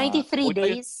na 93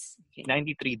 days.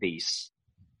 93 days.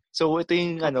 So ito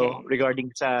yung regarding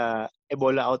sa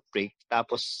Ebola outbreak,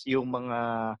 tapos yung mga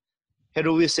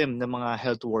heroism ng mga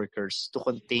health workers to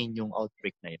contain yung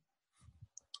outbreak na yun.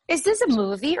 Is this a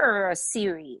movie or a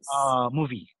series?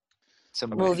 Movie.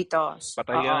 Movie to.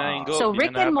 Patay ka na yung go. So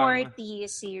Rick and Morty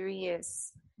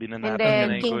series. And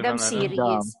then Kingdom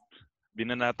series.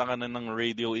 Binanata ka na ng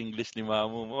radio English ni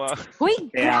Mamu mo. Uy,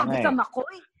 grabe ka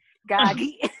makoy.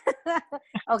 Gagi.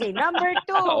 Okay, number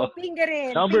 2.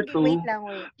 Fingerin. Number 2. Wait lang.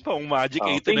 Pang magic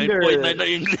 89.9 na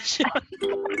English yan.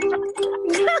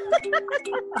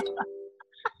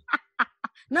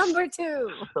 Number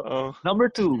 2. Number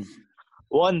 2.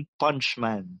 One Punch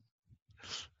Man.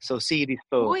 So, series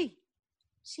to. Uy,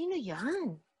 sino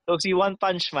yan? So, si One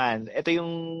Punch Man, ito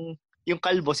yung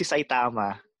kalbo, si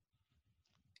Saitama.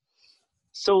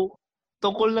 So,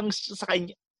 tungkol lang sa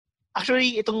kanya.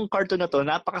 Actually, itong cartoon na to,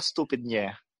 napaka-stupid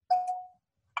niya.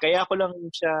 Kaya ko lang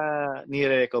siya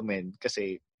ni-recommend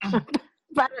kasi...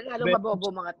 Para lalo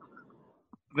mabobo mga to.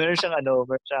 Meron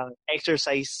siyang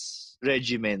exercise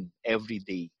regimen every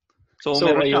day. So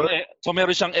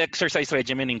meron siyang exercise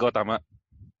regimen, Ingo, tama?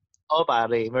 Oo,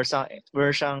 pare.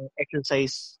 Meron siyang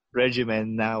exercise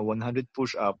regimen na 100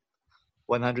 push-up,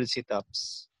 100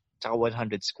 sit-ups, tsaka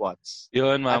 100 squats.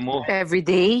 Yun, Mamu. Every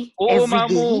day? Oo,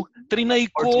 Mamu. Trinay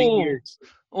ko. For 3 years.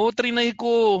 Oo, trinay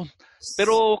ko.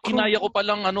 Pero kinaya ko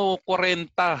palang 40.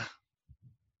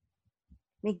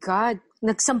 My God.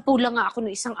 Nagsampu lang nga ako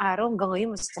noong isang araw. Hanggang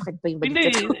ngayon, mas sakit pa yung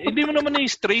balikat ko. Hindi mo naman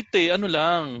na-straight eh. Ano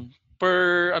lang.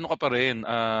 Per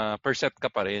set ka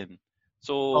pa rin.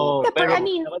 So, pero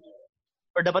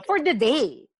for the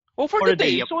day. Oh, for the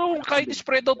day. So, kahit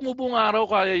spread out mo buong araw,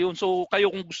 kaya yun. So,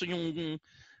 kayo kung gusto nyong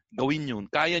gawin yun,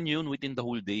 kaya nyo yun within the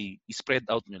whole day. I-spread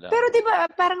out nyo lang. Pero di ba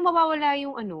parang mawawala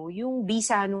yung yung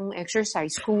bisa nung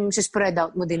exercise kung spread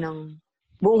out mo din ng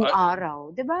buong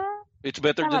araw. Di ba? It's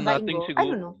better than nothing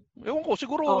siguro. Ewan ko,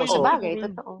 siguro. Sa bagay,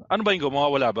 totoo. Ano ba, Ingo?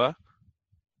 Mawawala ba?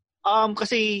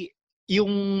 Kasi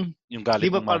yung galit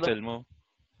ng muscle mo.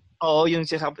 Oo, yung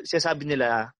sinasabi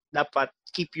nila, dapat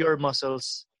keep your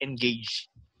muscles engaged.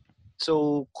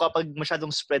 So, kapag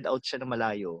masyadong spread out siya na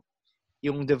malayo,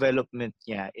 yung development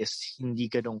niya is hindi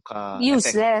ganun ka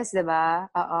useless, di ba?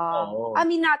 Oo. I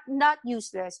mean, not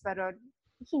useless, pero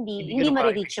hindi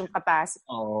ma-reach yung capacity.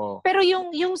 Oo. Pero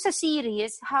yung sa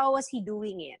series, how was he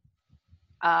doing it?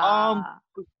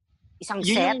 Isang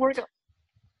set?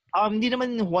 Hindi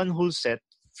naman one whole set.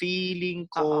 Feeling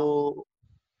ko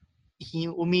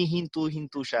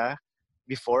umihinto-hinto siya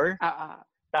before.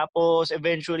 Tapos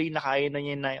eventually nakaya na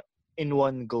niya na in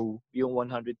one go yung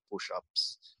 100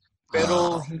 push-ups.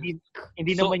 Pero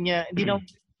hindi naman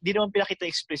pinakita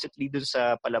explicitly dun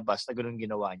sa palabas na ganun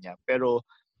ginawa niya. Pero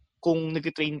kung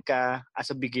nag-train ka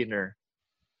as a beginner,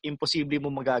 imposible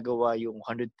mo magagawa yung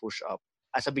 100 push-up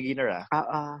as a beginner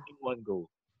in one go.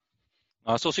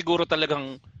 So siguro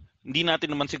talagang hindi natin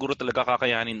naman siguro talaga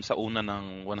kakayanin sa una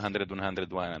ng 100.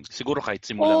 Siguro kahit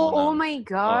simulan mo Oh my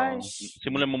gosh.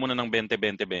 Simulan mo muna ng 20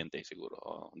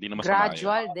 siguro. Hindi na masama.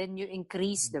 Gradual, then you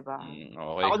increase, diba? Okay.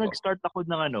 Ako nag-start ako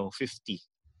ng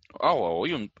 50.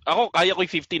 Yun. Ako kaya ko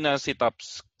yung 50 na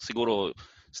sit-ups. Siguro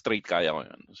straight kaya ko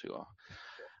yun. Siguro.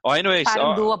 Anyways.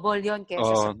 Parang doable yun kesa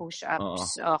sa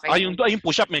push-ups. Okay. Yung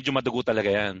push-up, medyo madugo talaga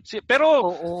yan.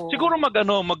 Pero siguro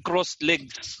mag-cross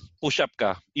legs push-up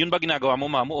ka. Yun ba ginagawa mo,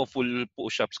 Mamu, o full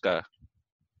push-ups ka?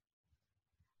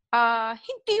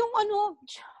 Hindi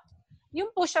yung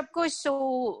push-up ko,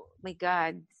 my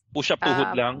God. Push-up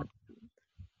tuhod lang?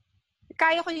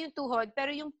 Kaya ko yung tuhod,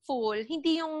 pero yung full,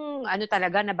 hindi yung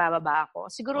talaga nabababa ako.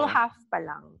 Siguro half pa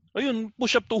lang. Ayun,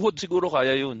 push-up tuhod siguro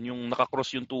kaya yun. Yung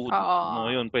nakakross yung tuhod.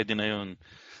 Yun, pwede na yun.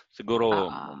 Siguro,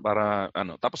 para,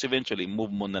 tapos eventually,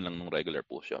 move mo na lang ng regular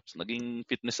push-ups. Naging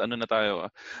fitness na tayo.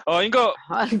 Ingo,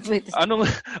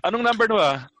 anong number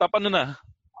na? Top na?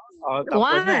 Top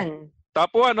 1. Top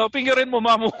 1, pingerin mo,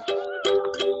 Mamu.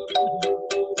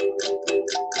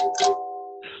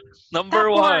 Number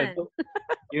 1.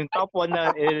 Yung top 1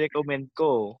 na i-recommend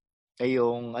ko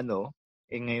ngayong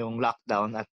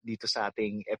lockdown at dito sa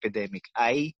ating epidemic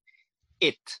ay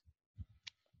It.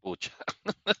 Pucha.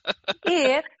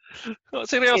 It?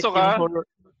 Seryoso ka?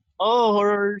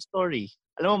 Horror story.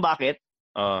 Alam mo bakit?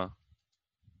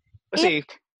 Kasi,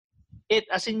 It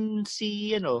as in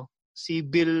si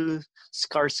Bill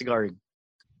Skarsgård.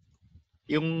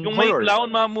 Yung may clown,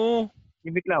 mamu.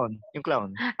 Yung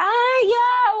clown.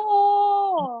 Yeah!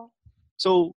 Oo!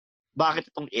 So, bakit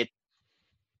itong It?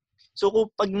 So,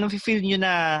 kung pag na-feel nyo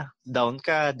na down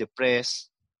ka, depressed,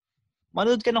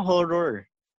 manood ka ng horror.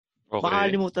 Okay.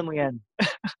 Makakalimutan mo yan.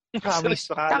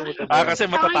 Promise, makakalimutan mo. Kasi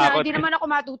matatakot. Hindi naman ako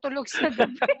matutulog sa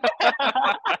gabi.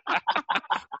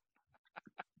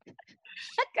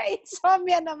 At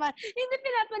ka-insomnia naman. Hindi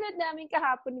pinapanood namin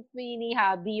kahapon ni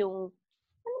Habi yung,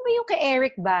 ano ba yung kay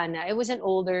Eric Bana? It was an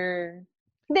older...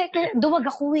 Hindi, duwag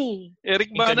ako eh.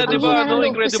 Eric Bana, di ba?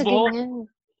 Incredible.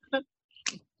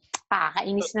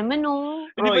 Pakainis naman, no?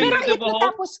 Pero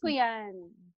itatapos ko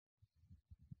yan.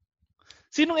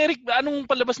 Sinong Eric? Anong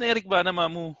palabas na Eric Bana,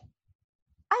 mamu?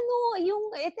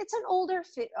 It's an older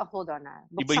film. Hold on na.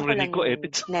 Iba yung rinig ko,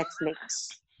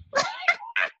 Netflix.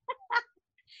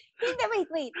 Hindi,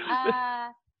 wait.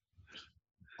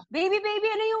 Baby,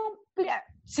 ano yung...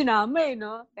 Sinama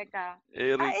no? Teka.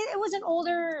 It was an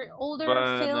older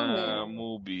film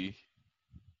movie.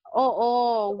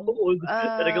 Oo.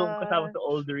 Talagang kasama sa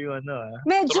older yung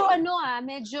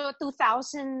Medyo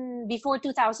 2000, before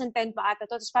 2010 pa ata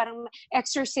to. Tapos parang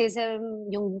exorcism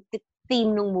yung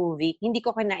theme ng movie. Hindi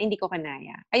ko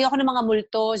kanaya. Ayoko ng mga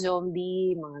multo,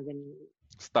 zombie, mga ganun.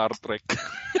 Star Trek.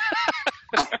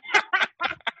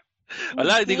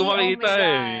 Wala, hindi ko makita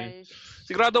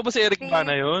Sigurado ba si Eric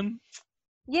Bana yun?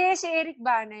 Yes, si Eric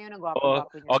Bana yun.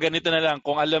 Nagwapo-wapo niya. Ganito na lang.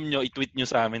 Kung alam nyo, i-tweet nyo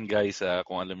sa amin, guys.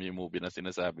 Kung alam nyo yung movie na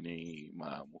sinasabi ni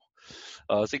Mamu.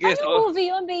 Sige. Ano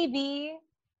movie yun, baby?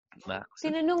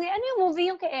 Sinanong ano yung movie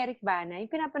yung kay Eric Bana?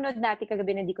 Yung pinapanood natin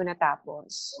kagabi na di ko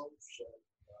natapos.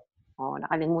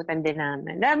 Nakalimutan din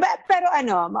namin. Pero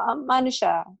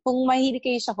siya, kung mahilig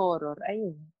kayo sa horror,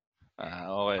 ayun.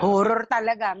 Okay. Horror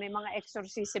talaga. May mga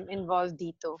exorcism involved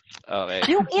dito. Okay.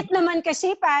 Yung It naman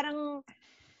kasi parang,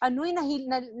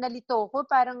 nalito ko.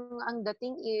 Parang ang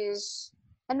dating is,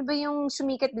 ano ba yung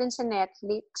sumikat din sa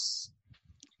Netflix?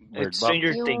 It's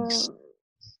Stranger Things.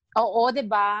 Oo,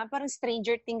 diba? Parang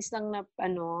Stranger Things lang na,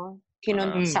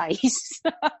 kinon-size.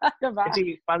 Diba?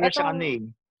 Kasi parang siyang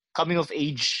coming of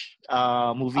age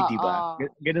movie, diba?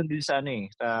 Ganon din sa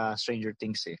sa Stranger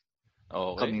Things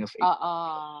Okay. Coming of age.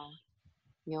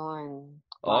 Yun.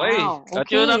 Okay. Wow. At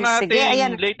yun ang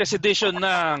ating latest edition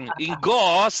ng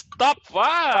Ingo's Top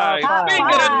 5.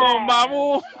 Pingaran mo,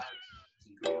 Mamu!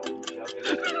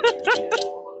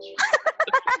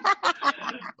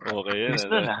 Okay yan. Bilis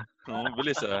na.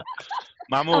 Bilis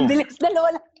Mamu. Ang bilis.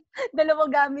 Dalawa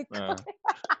gamit ko.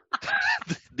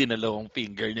 Dinalawang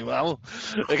finger ni Mamu.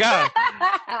 Teka.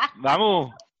 Mamu.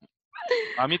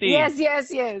 Mami T. Yes.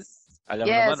 Alam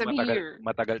naman,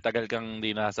 matagal-tagal kang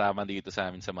di nasama dito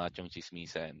sa amin sa Machong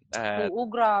Chismisan. Oo,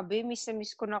 grabe. Miss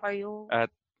ko na kayo.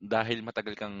 At dahil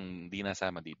matagal kang di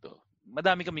nasama dito,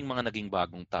 madami kaming mga naging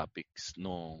bagong topics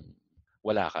nung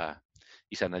wala ka.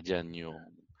 Isa na dyan yung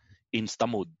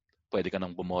Insta-mood. Pwede ka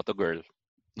nang bumoto, girl.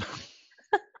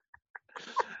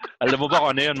 Alam mo ba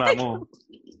kung ano yun, Mamu?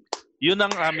 Yun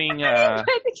ang aming...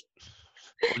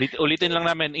 ulitin lang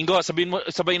namin. Ingo,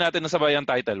 sabay natin na sabay ang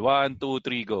title. 1, 2,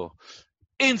 3, go.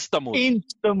 Insta-mood.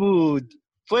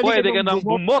 Pwede ka nang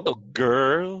bumoto,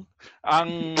 girl.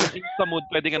 Ang Insta-mood,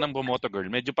 pwede ka nang bumoto, girl.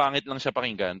 Medyo pangit lang siya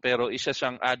pakinggan, pero isa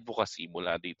siyang advocacy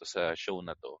mula dito sa show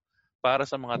na to para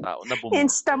sa mga tao na bumoto.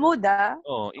 Insta-mood,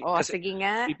 sige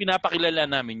nga. Ipinapakilala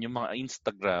namin yung mga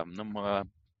Instagram ng mga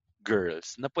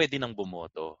girls na pwede nang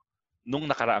bumoto nung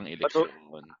nakaraang eleksyon.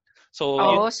 So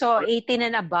 18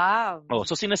 and above.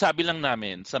 So sinasabi lang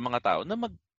namin sa mga tao na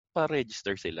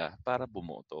magpa-register sila para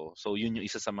bumoto. So yun yung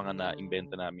isa sa mga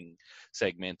na-invento naming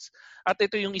segments. At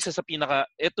ito yung isa sa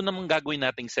ito namang gagawin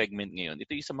nating segment ngayon.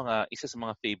 Ito yung isa sa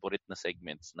mga favorite na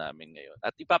segments namin ngayon.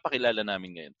 At ipapakilala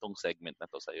namin ngayon tong segment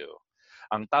na to sa iyo.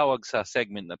 Ang tawag sa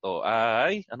segment na to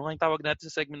ay, ano nga yung tawag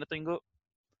natin sa segment na to, Ingo?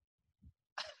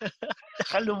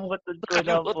 Kalumutan ko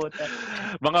na po.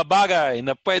 Mga bagay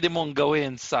na pwede mong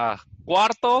gawin sa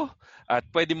kwarto at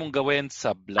pwede mong gawin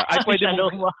sa pwede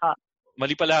mong...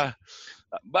 Mali pala.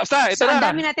 Basta, ito na. Ang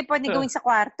dami natin pwede gawin sa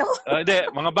kwarto. Hindi,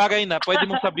 mga bagay na pwede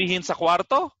mong sabihin sa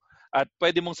kwarto at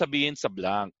pwede mong sabihin sa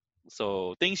blank.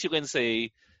 So, things you can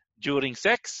say during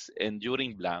sex and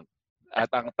during blank. At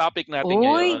ang topic natin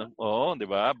ngayon, di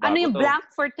ba? Ano yung blank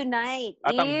for tonight?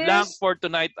 At ang blank for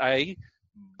tonight ay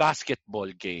basketball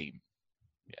game.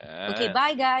 Yeah. Okay,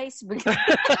 bye guys.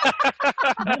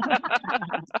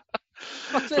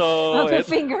 So,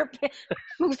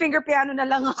 mag-finger piano na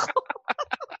lang ako.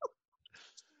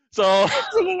 So,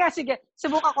 sige.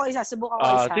 Subukan ko isa.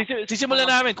 Sisimulan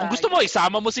namin. Kung gusto mo,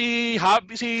 isama mo si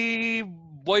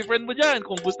boyfriend mo dyan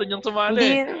kung gusto niyang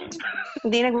sumali.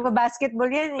 Hindi nagbabasketball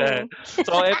yan eh.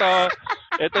 So,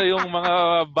 ito yung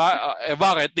mga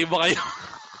bakit? Di ba kayo?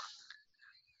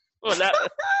 Wala.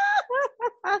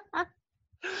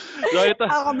 So, ito.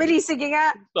 Bilis, sige nga.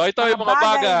 So, ito yung mga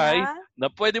bagay na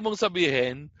pwede mong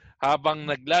sabihin habang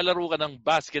naglalaro ka ng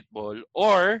basketball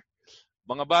or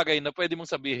mga bagay na pwede mong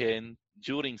sabihin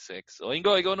during sex. O,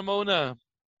 Ingo, ikaw na mauna.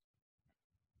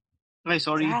 Ay,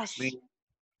 sorry.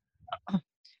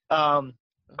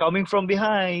 Coming from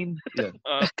behind.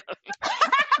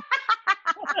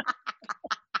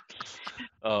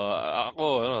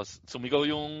 Ako, sumigaw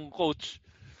yung coach.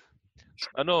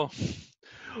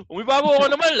 Umibabaw ako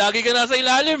naman. Lagi ka nasa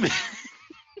ilalim eh.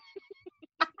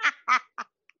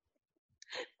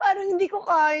 Parang hindi ko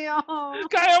kaya.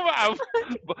 Kaya, ma'am.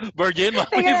 Virgin, ma'am.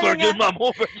 Virgin, ma'am.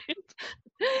 Virgin.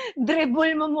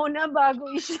 Dribble mo muna bago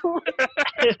i-shoot.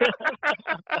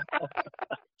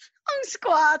 Ang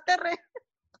squatter eh.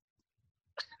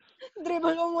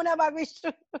 Dribble mo muna bago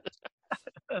i-shoot.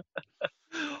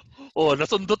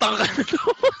 Nasundutan ka na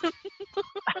doon.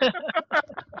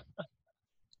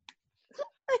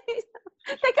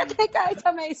 Teka,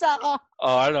 isa ko.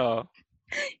 Ano?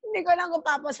 Hindi ko lang kung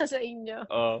papasa sa inyo.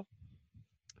 Oo.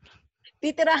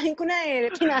 Titirahin ko na eh.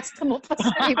 Pinasta mo pa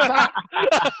sa iba.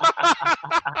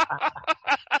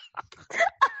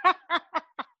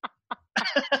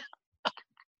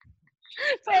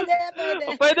 Pwede.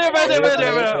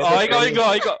 Ikaw.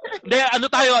 Hindi,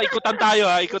 ikutan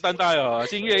tayo.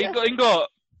 Sige, Ingo.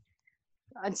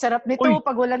 Ang sarap nito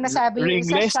pag walang nasabi yung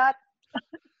isa shot.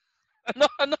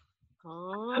 Ano?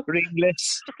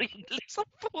 Ringless ang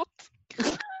pot.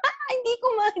 Hindi ko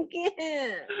mag-get.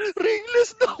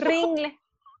 Ringless na. Ringless?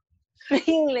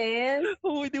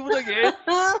 Hindi mo na-get.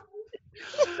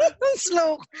 Ang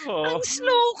slow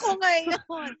ko ngayon.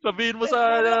 Sabihin mo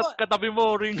sa katabi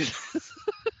mo, ringless.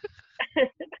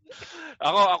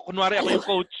 Kunwari ako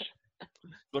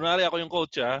yung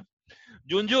coach. Ha?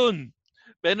 Junjun,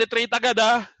 penetrate agad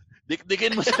ha.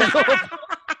 Dikdikin mo sa loob.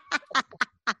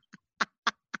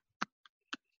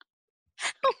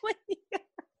 Oh my God.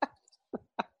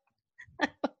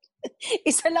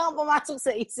 Isa lang ang pumasok sa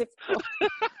isip ko.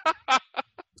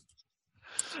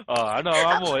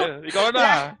 Ikaw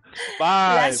na.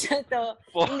 5. Last na to.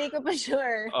 Hindi ko pa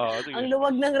sure. Ang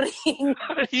luwag ng ring.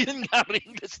 Yun nga,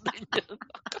 ringless din yan.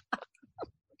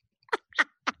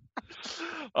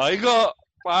 Ingo.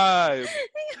 5.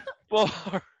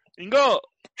 4. Ingo.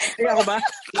 Ako ba?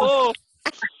 Oo.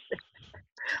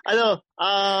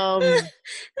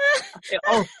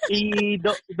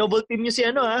 I-double team niyo si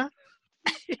ha?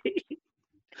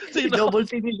 I-double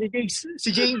team niyo si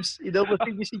James. I-double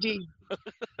team niyo si James.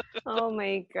 Oh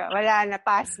my God. Wala na.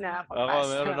 Pass na ako.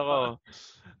 Meron ako.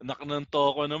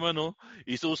 Naknanto ko naman,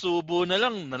 isusubo na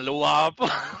lang. Naluwa pa.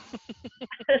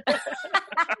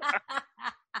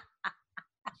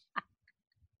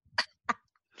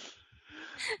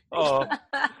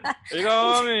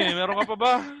 Ikaw, Mami, meron ka pa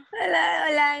ba?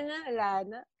 Wala na.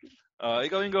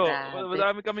 Ikaw, Ingo.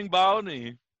 Madami kaming baon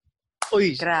eh.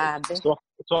 Uy, grabe. So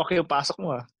okay yung pasok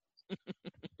mo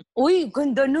Uy,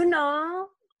 ganda nun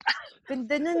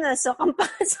So kang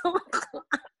pasok ako.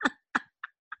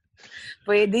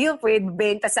 Pwede yun. Pwede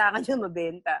benta sa akin yun,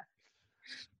 mabenta.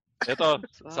 Ito,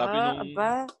 sabi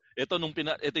ito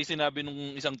yung sinabi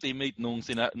nung isang teammate nung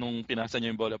pinasa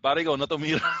niya yung bola. Pare ikaw na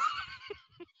tumira.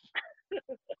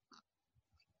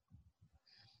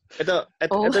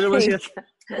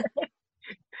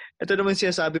 Ito naman siya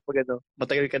sabi pag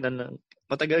matagal ka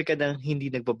nang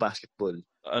hindi nagba-basketball.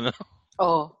 Ano?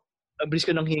 Ang bilis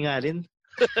ko nang hingalin.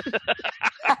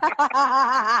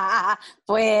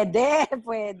 Pwede.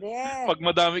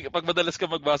 Pag madalas ka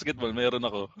mag-basketball, mayroon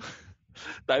ako.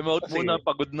 Time out muna,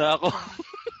 pagod na ako.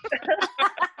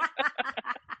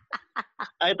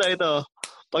 Ito.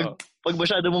 Pag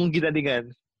masyado mong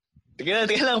ginalingan.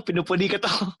 Tika lang, pinupuni ka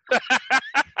to.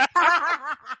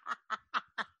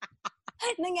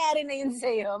 Nangyari na yun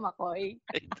sa'yo, Makoy.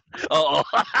 Oo.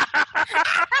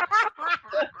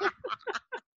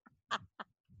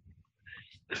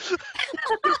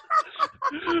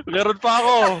 Meron pa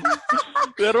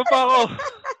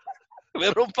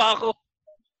ako.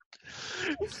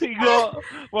 Sigo,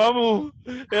 Mamu.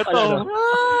 Ito.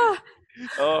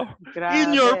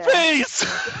 In your face!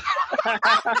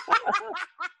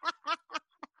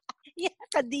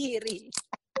 Kadiri.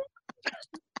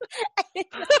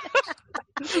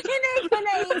 Hindi ko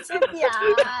naisip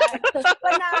yan.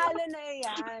 Panalo na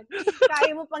yan.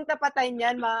 pang tapatan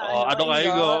yan. Ano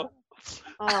kayo?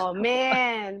 Oh,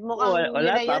 man. Mukhang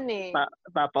wala, yun eh.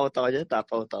 Tap-out ako dyan.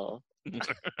 Tap-out ako.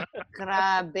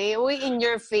 Grabe. Uy, in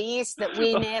your face. The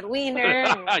winner.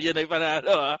 Yan ay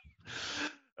panalo,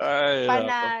 Ay,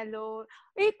 panalo.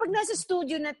 Pag nasa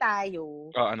studio na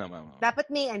tayo, dapat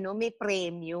may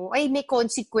premyo. May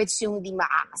consequence yung di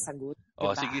makakasagot.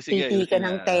 Diba? Sige. Titi ka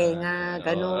ng tenga,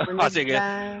 gano'n. Sige.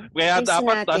 Kaya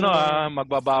dapat,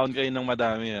 magbabaon kayo ng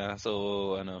madami,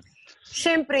 So,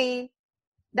 Siyempre,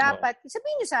 dapat,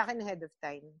 sabihin niyo sa akin ahead of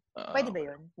time. Pwede ba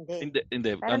yun? Hindi.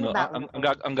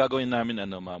 Ang gagawin namin,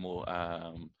 Mamu,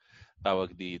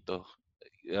 tawag dito,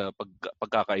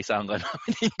 pagkakaisaan ka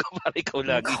namin ko para ikaw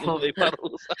lagi yung may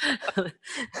parusa.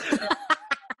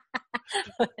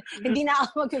 Hindi na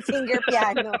ako mag-finger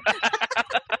piano.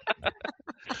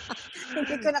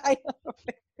 Hindi ko na kayo.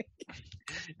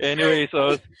 Anyway,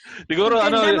 so siguro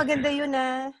maganda yun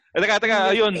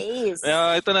Teka, ayun.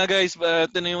 Ito na guys,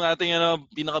 ito na yung ating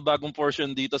pinakabagong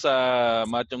portion dito sa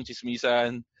Machong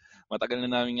Chismisan. Matagal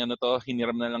na namin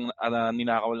hiniram na lang,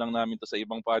 ninakaw lang namin to sa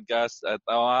ibang podcast. At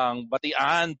ang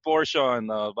batian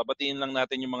portion, babatiin lang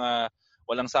natin yung mga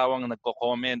walang sawang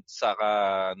nagko-comment saka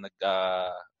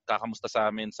nagkakamusta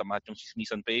sa amin sa Machong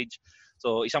Chismisan page.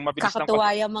 So, isang mabilis lang.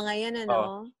 Kakatuwa yung mga yan,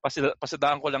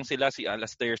 pasidaan ko lang sila, si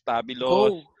Alastair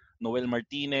Tabilot, Noel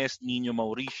Martinez, Nino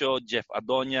Mauricio, Jeff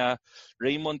Adonia,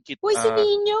 Raymond Uy, si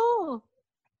Nino!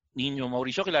 Nino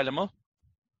Mauricio, kilala mo?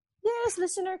 Yes,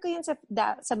 listener ko yun sa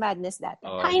Madness dati.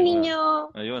 Hi,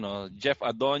 Nino! Ayun, Jeff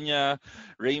Adonia,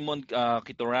 Raymond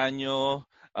Quitoranyo,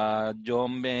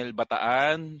 Jomel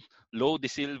Bataan, Lo De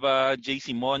Silva,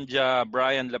 JC Monja,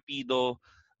 Brian Lapido,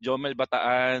 Jomel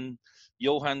Bataan,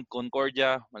 Johan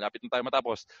Concordia, malapit na tayo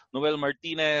matapos. Noel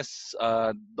Martinez,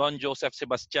 Don Joseph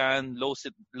Sebastian, Lo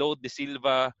De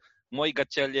Silva, Moy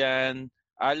Gatchelian,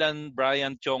 Alan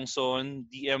Brian Chongson,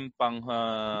 DM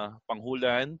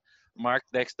Panghulan, Mark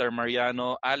Dexter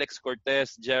Mariano, Alex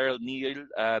Cortez, Gerald Neal,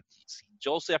 at si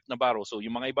Joseph Navarro. So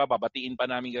yung mga iba, babatiin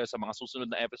pa namin kayo sa mga susunod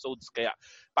na episodes. Kaya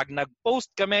pag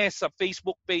nag-post kami sa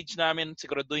Facebook page namin,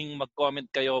 siguraduhin mag-comment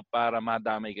kayo para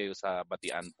madamay kayo sa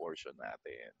batian portion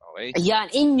natin. Okay?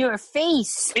 Ayan, in your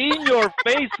face! In your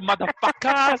face,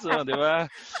 motherfuckers! Di ba?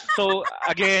 So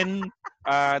again,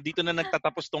 dito na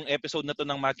nagtatapos tong episode na to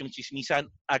ng Machong Chismisan.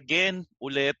 Again,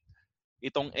 ulit,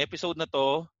 itong episode na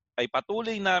to ay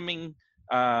patuloy naming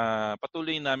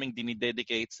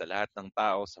dinidedicate sa lahat ng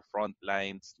tao sa front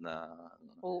lines na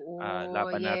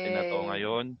laban natin na to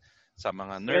ngayon, sa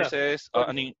mga nurses.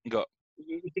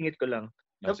 Isingit ko lang.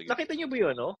 Nakita niyo ba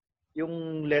yun,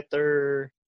 yung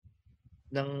letter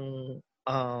ng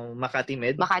Makati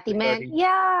Med? Makati Med?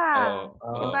 Yeah!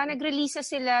 Diba, nag-release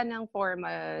sila ng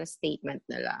formal statement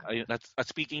nila. Ayun, at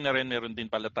speaking na rin, meron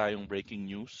din pala tayong breaking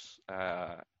news.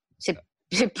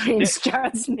 Si Prince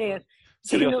Charles Smith.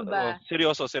 Sino ba?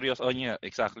 Seryoso. Yeah,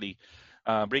 exactly.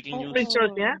 Breaking news. Prince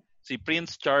Charles niya? Si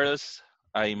Prince Charles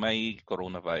ay may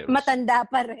coronavirus. Matanda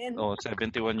pa rin.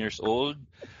 71 years old.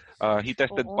 He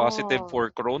tested positive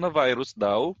for coronavirus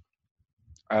daw.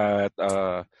 At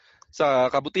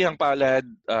sa kabutihang palad,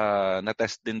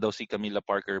 na-test din daw si Camilla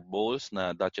Parker Bowles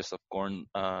na Duchess of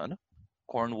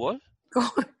Cornwall?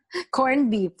 Corn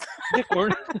beef.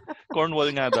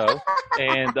 Cornwall nga daw.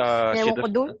 And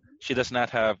she does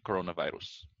not have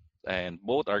coronavirus. And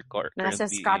both are currently nasa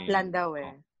Scotland daw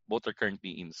both are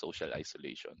currently in social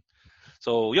isolation.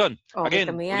 So, yun.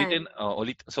 Again, ulitin.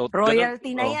 So,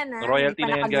 royalty na yan, royalty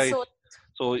na yan, guys.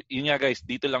 So, yun nga, guys.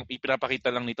 Dito lang,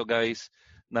 ipinapakita lang nito, guys,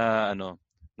 na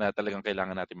na talagang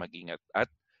kailangan natin mag-ingat.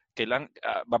 At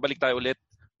babalik tayo ulit.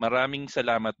 Maraming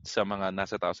salamat sa mga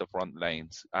nasa tao sa front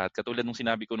lines. At katulad ng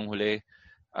sinabi ko nung huli,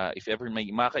 if ever may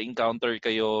maka-encounter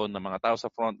kayo ng mga tao sa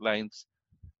front lines,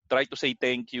 try to say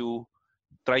thank you.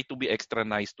 Try to be extra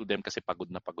nice to them kasi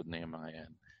pagod na yung mga yan.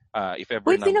 If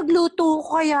ever pinagluto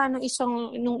ko kaya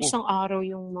nung isang araw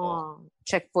yung mga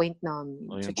checkpoint namin.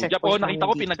 Nakita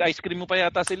ko pinag-ice cream mo pa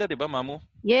yata sila, di ba, Mamu?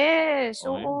 Yes,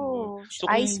 So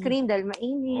ice cream dahil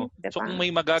mainit. So kung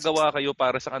may magagawa kayo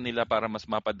para sa kanila para mas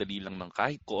mapadali lang ng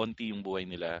kahit konti yung buhay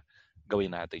nila,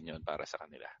 gawin natin yon para sa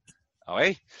kanila.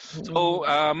 Okay? So,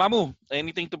 Mamu,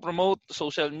 anything to promote?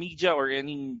 Social media or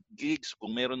any gigs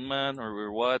kung meron man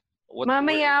or what?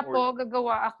 Mamaya po,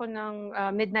 gagawa ako ng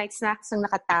midnight snacks ng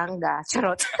nakatanga.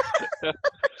 Charot.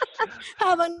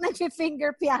 Habang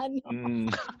nag-finger piano.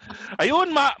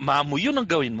 Ayun, Mamu, yun ang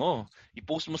gawin mo.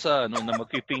 I-post mo sa na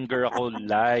mag-finger ako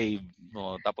live.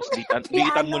 No? Tapos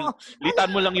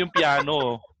litan mo lang yung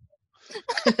piano.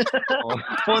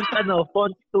 Font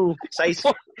 2, size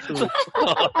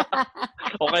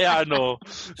 2. O kaya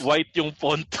white yung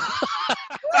font.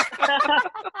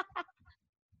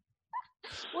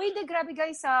 Uy, grabe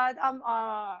guys.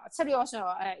 Seryoso.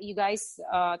 You guys,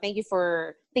 thank you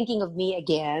for thinking of me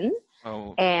again.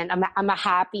 Oh. And I'm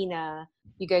happy na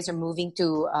you guys are moving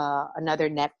to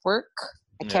another network.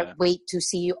 I can't wait to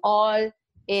see you all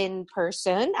in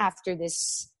person after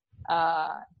this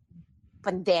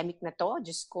pandemic na to.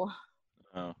 Diyos ko.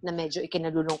 Na medyo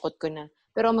ikinalulungkot ko na.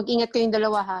 Pero mag-ingat kayong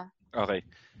dalawa, ha? Okay.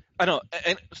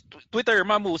 Twitter,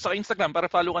 Mamu, sa Instagram, para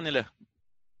follow ka nila.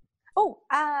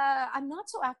 I'm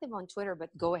not so active on Twitter, but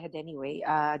go ahead anyway.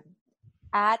 At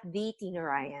the Tina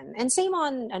Ryan. And same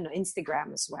on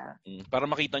Instagram as well. Para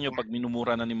makita nyo pag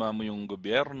minumura na ni Mamu yung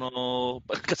gobyerno.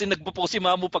 Kasi nagpo-post si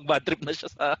Mamu pag bad trip na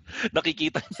siya sa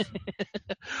nakikita niya.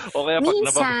 O kaya pag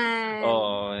minsan.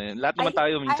 Lahat naman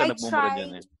tayo minsan nagmumura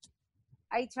dyan eh.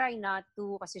 I try not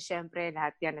to kasi syempre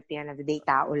lahat yan at the end of the day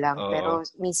tao lang. Pero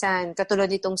minsan, katulad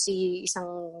nitong si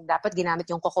isang dapat ginamit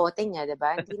yung kokote niya,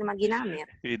 diba? Hindi naman ginamit.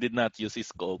 He did not use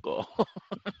his coco.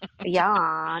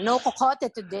 Yeah, no kokote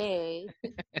today.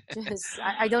 Just,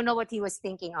 I don't know what he was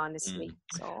thinking, honestly.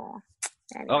 So,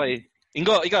 Okay. anyway.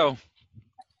 Ingo, ikaw?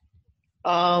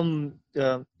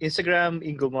 Instagram,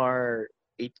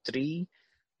 Ingomar83.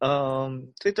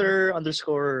 Twitter,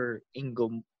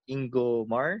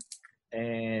 _Ingomar.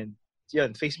 And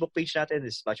yun, Facebook page natin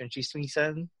is Machong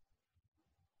Chismisan.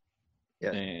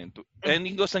 Yeah. And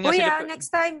Ingo, saan nga sila?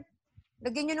 Next time,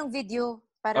 lagyan nyo ng video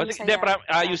para masaya.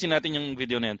 Ayusin natin yung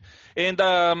video na yan. And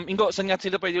Ingo, saan nga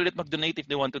sila pwede ulit mag-donate if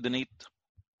they want to donate?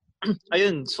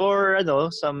 Ayun,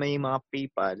 sa may mga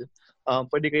PayPal,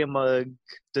 pwede kayong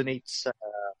mag-donate sa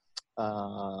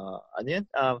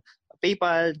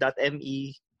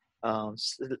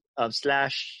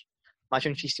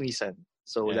paypal.me/Machong Chismisan.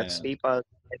 So, that's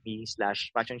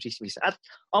PayPal.me/Machong Chismisan. At,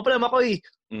 pala Makoy,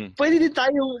 pwede din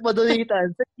tayo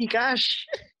madonatan sa Gcash.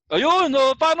 Ayun,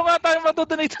 paano nga tayo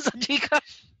madonate sa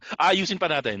Gcash? Ayusin pa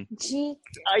natin.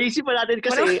 Ayusin pa natin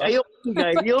kasi ayoko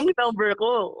bigay yung number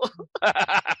ko.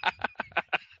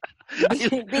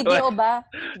 Video ba?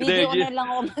 Video na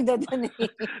lang ako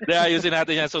magdodonate. Ayusin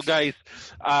natin yan. So guys,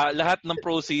 lahat ng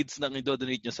proceeds na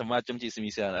i-donate nyo sa Machong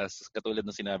Chismisan, as katulad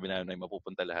ng sinabi namin, ay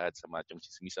mapupunta lahat sa Machong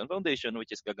Chismisan Foundation,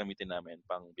 which is gagamitin namin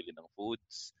pang bili ng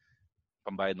foods,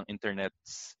 pambayad ng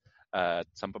internets, at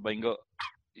saan pa ba, Ingo?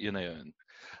 Yun na yun.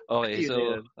 Okay,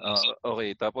 so,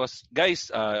 okay. Tapos, guys,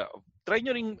 try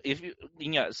nyo rin,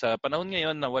 sa panahon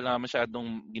ngayon na wala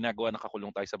masyadong ginagawa,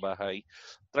 nakakulong tayo sa bahay,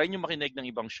 try nyo makinig ng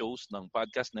ibang shows ng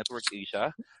Podcast Network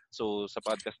Asia. So, sa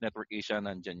Podcast Network Asia,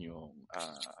 nandyan yung,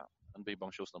 ano ba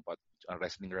ibang shows ng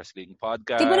wrestling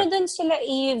podcast. Diba na doon sila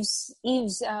Eve's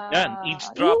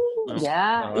Eavesdrop.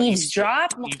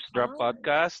 Eavesdrop. Eavesdrop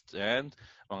podcast. And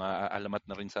mga alamat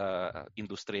na rin sa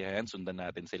industriya yan. Sundan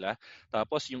natin sila.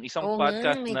 Tapos, yung isang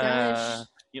podcast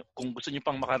kung gusto nyo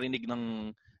pang makarinig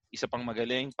ng isa pang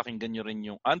magaling, pakinggan nyo rin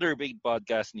yung Underpaid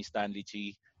podcast ni Stanley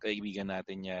Chi. Kaibigan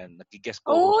natin yan. Nag-guest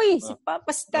co-host. Si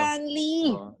Papa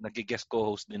Stanley! Nag-guest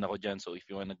co-host din ako dyan. So if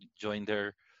you wanna join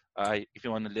there, if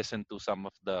you wanna listen to some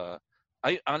of the...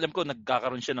 alam ko,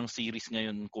 nagkakaroon siya ng series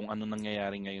ngayon kung ano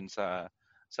nangyayari ngayon sa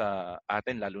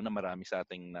atin. Lalo na marami sa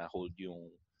ating na-hold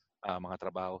yung mga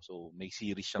trabaho. So may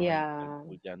series siyang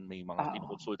dyan. May mga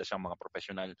kinukonsulta siyang mga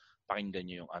professional. Pakinggan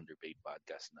nyo yung Underpaid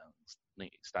podcast ng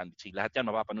Stanley Chi. Lahat yan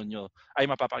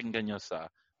mapapakinggan nyo sa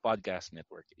Podcast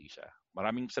Network Asia.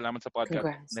 Maraming salamat sa Podcast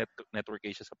Network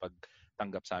Asia sa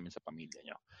pagtanggap sa amin sa pamilya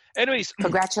nyo. Anyways.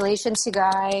 Congratulations, you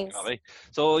guys. Okay.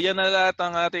 So, yan na lahat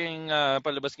ang ating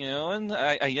palabas ngayon.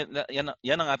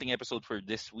 Yan ang ating episode for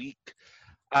this week.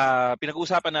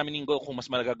 Pinag-uusapan namin, Ingo, kung mas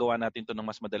magagawa natin to ng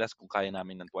mas madalas, kung kaya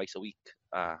namin ng twice a week.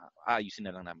 Ayusin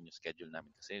na lang namin yung schedule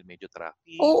namin kasi medyo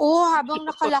traffic. Oo, habang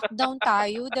naka-lockdown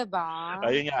tayo, diba?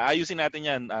 Ayun nga, ayusin natin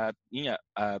yan. Yun nga,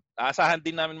 aasahan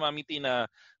din namin, Mamiti, na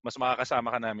mas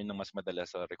makakasama ka namin ng mas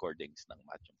madalas sa recordings ng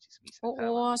Machong Chismisan.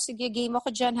 Oo, sige, game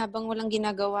ako dyan habang walang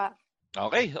ginagawa.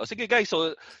 Okay. O sige guys.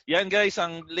 So, yan guys,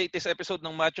 ang latest episode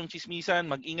ng Machong Chismisan.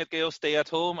 Mag-ingat kayo, stay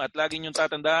at home, at lagi niyong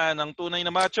tatandaan ang tunay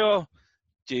na macho.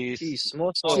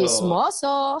 Chismoso.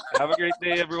 Chismoso. Have a great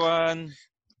day, everyone.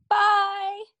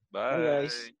 Bye. Bye.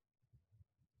 Guys.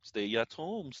 Stay at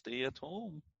home. Stay at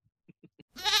home.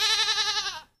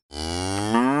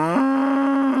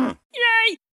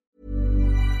 Yay!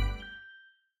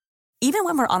 Even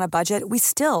when we're on a budget, we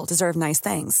still deserve nice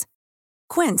things.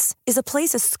 Quince is a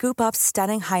place to scoop up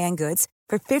stunning high-end goods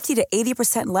for 50 to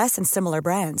 80% less than similar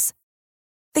brands.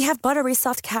 They have buttery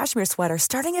soft cashmere sweaters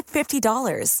starting at $50,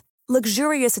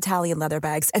 luxurious Italian leather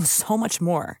bags, and so much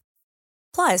more.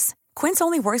 Plus, Quince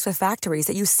only works with factories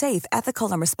that use safe,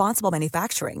 ethical, and responsible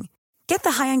manufacturing. Get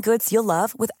the high-end goods you'll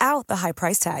love without the high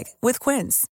price tag with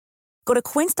Quince. Go to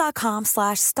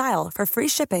quince.com/style for free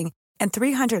shipping and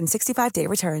 365-day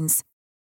returns.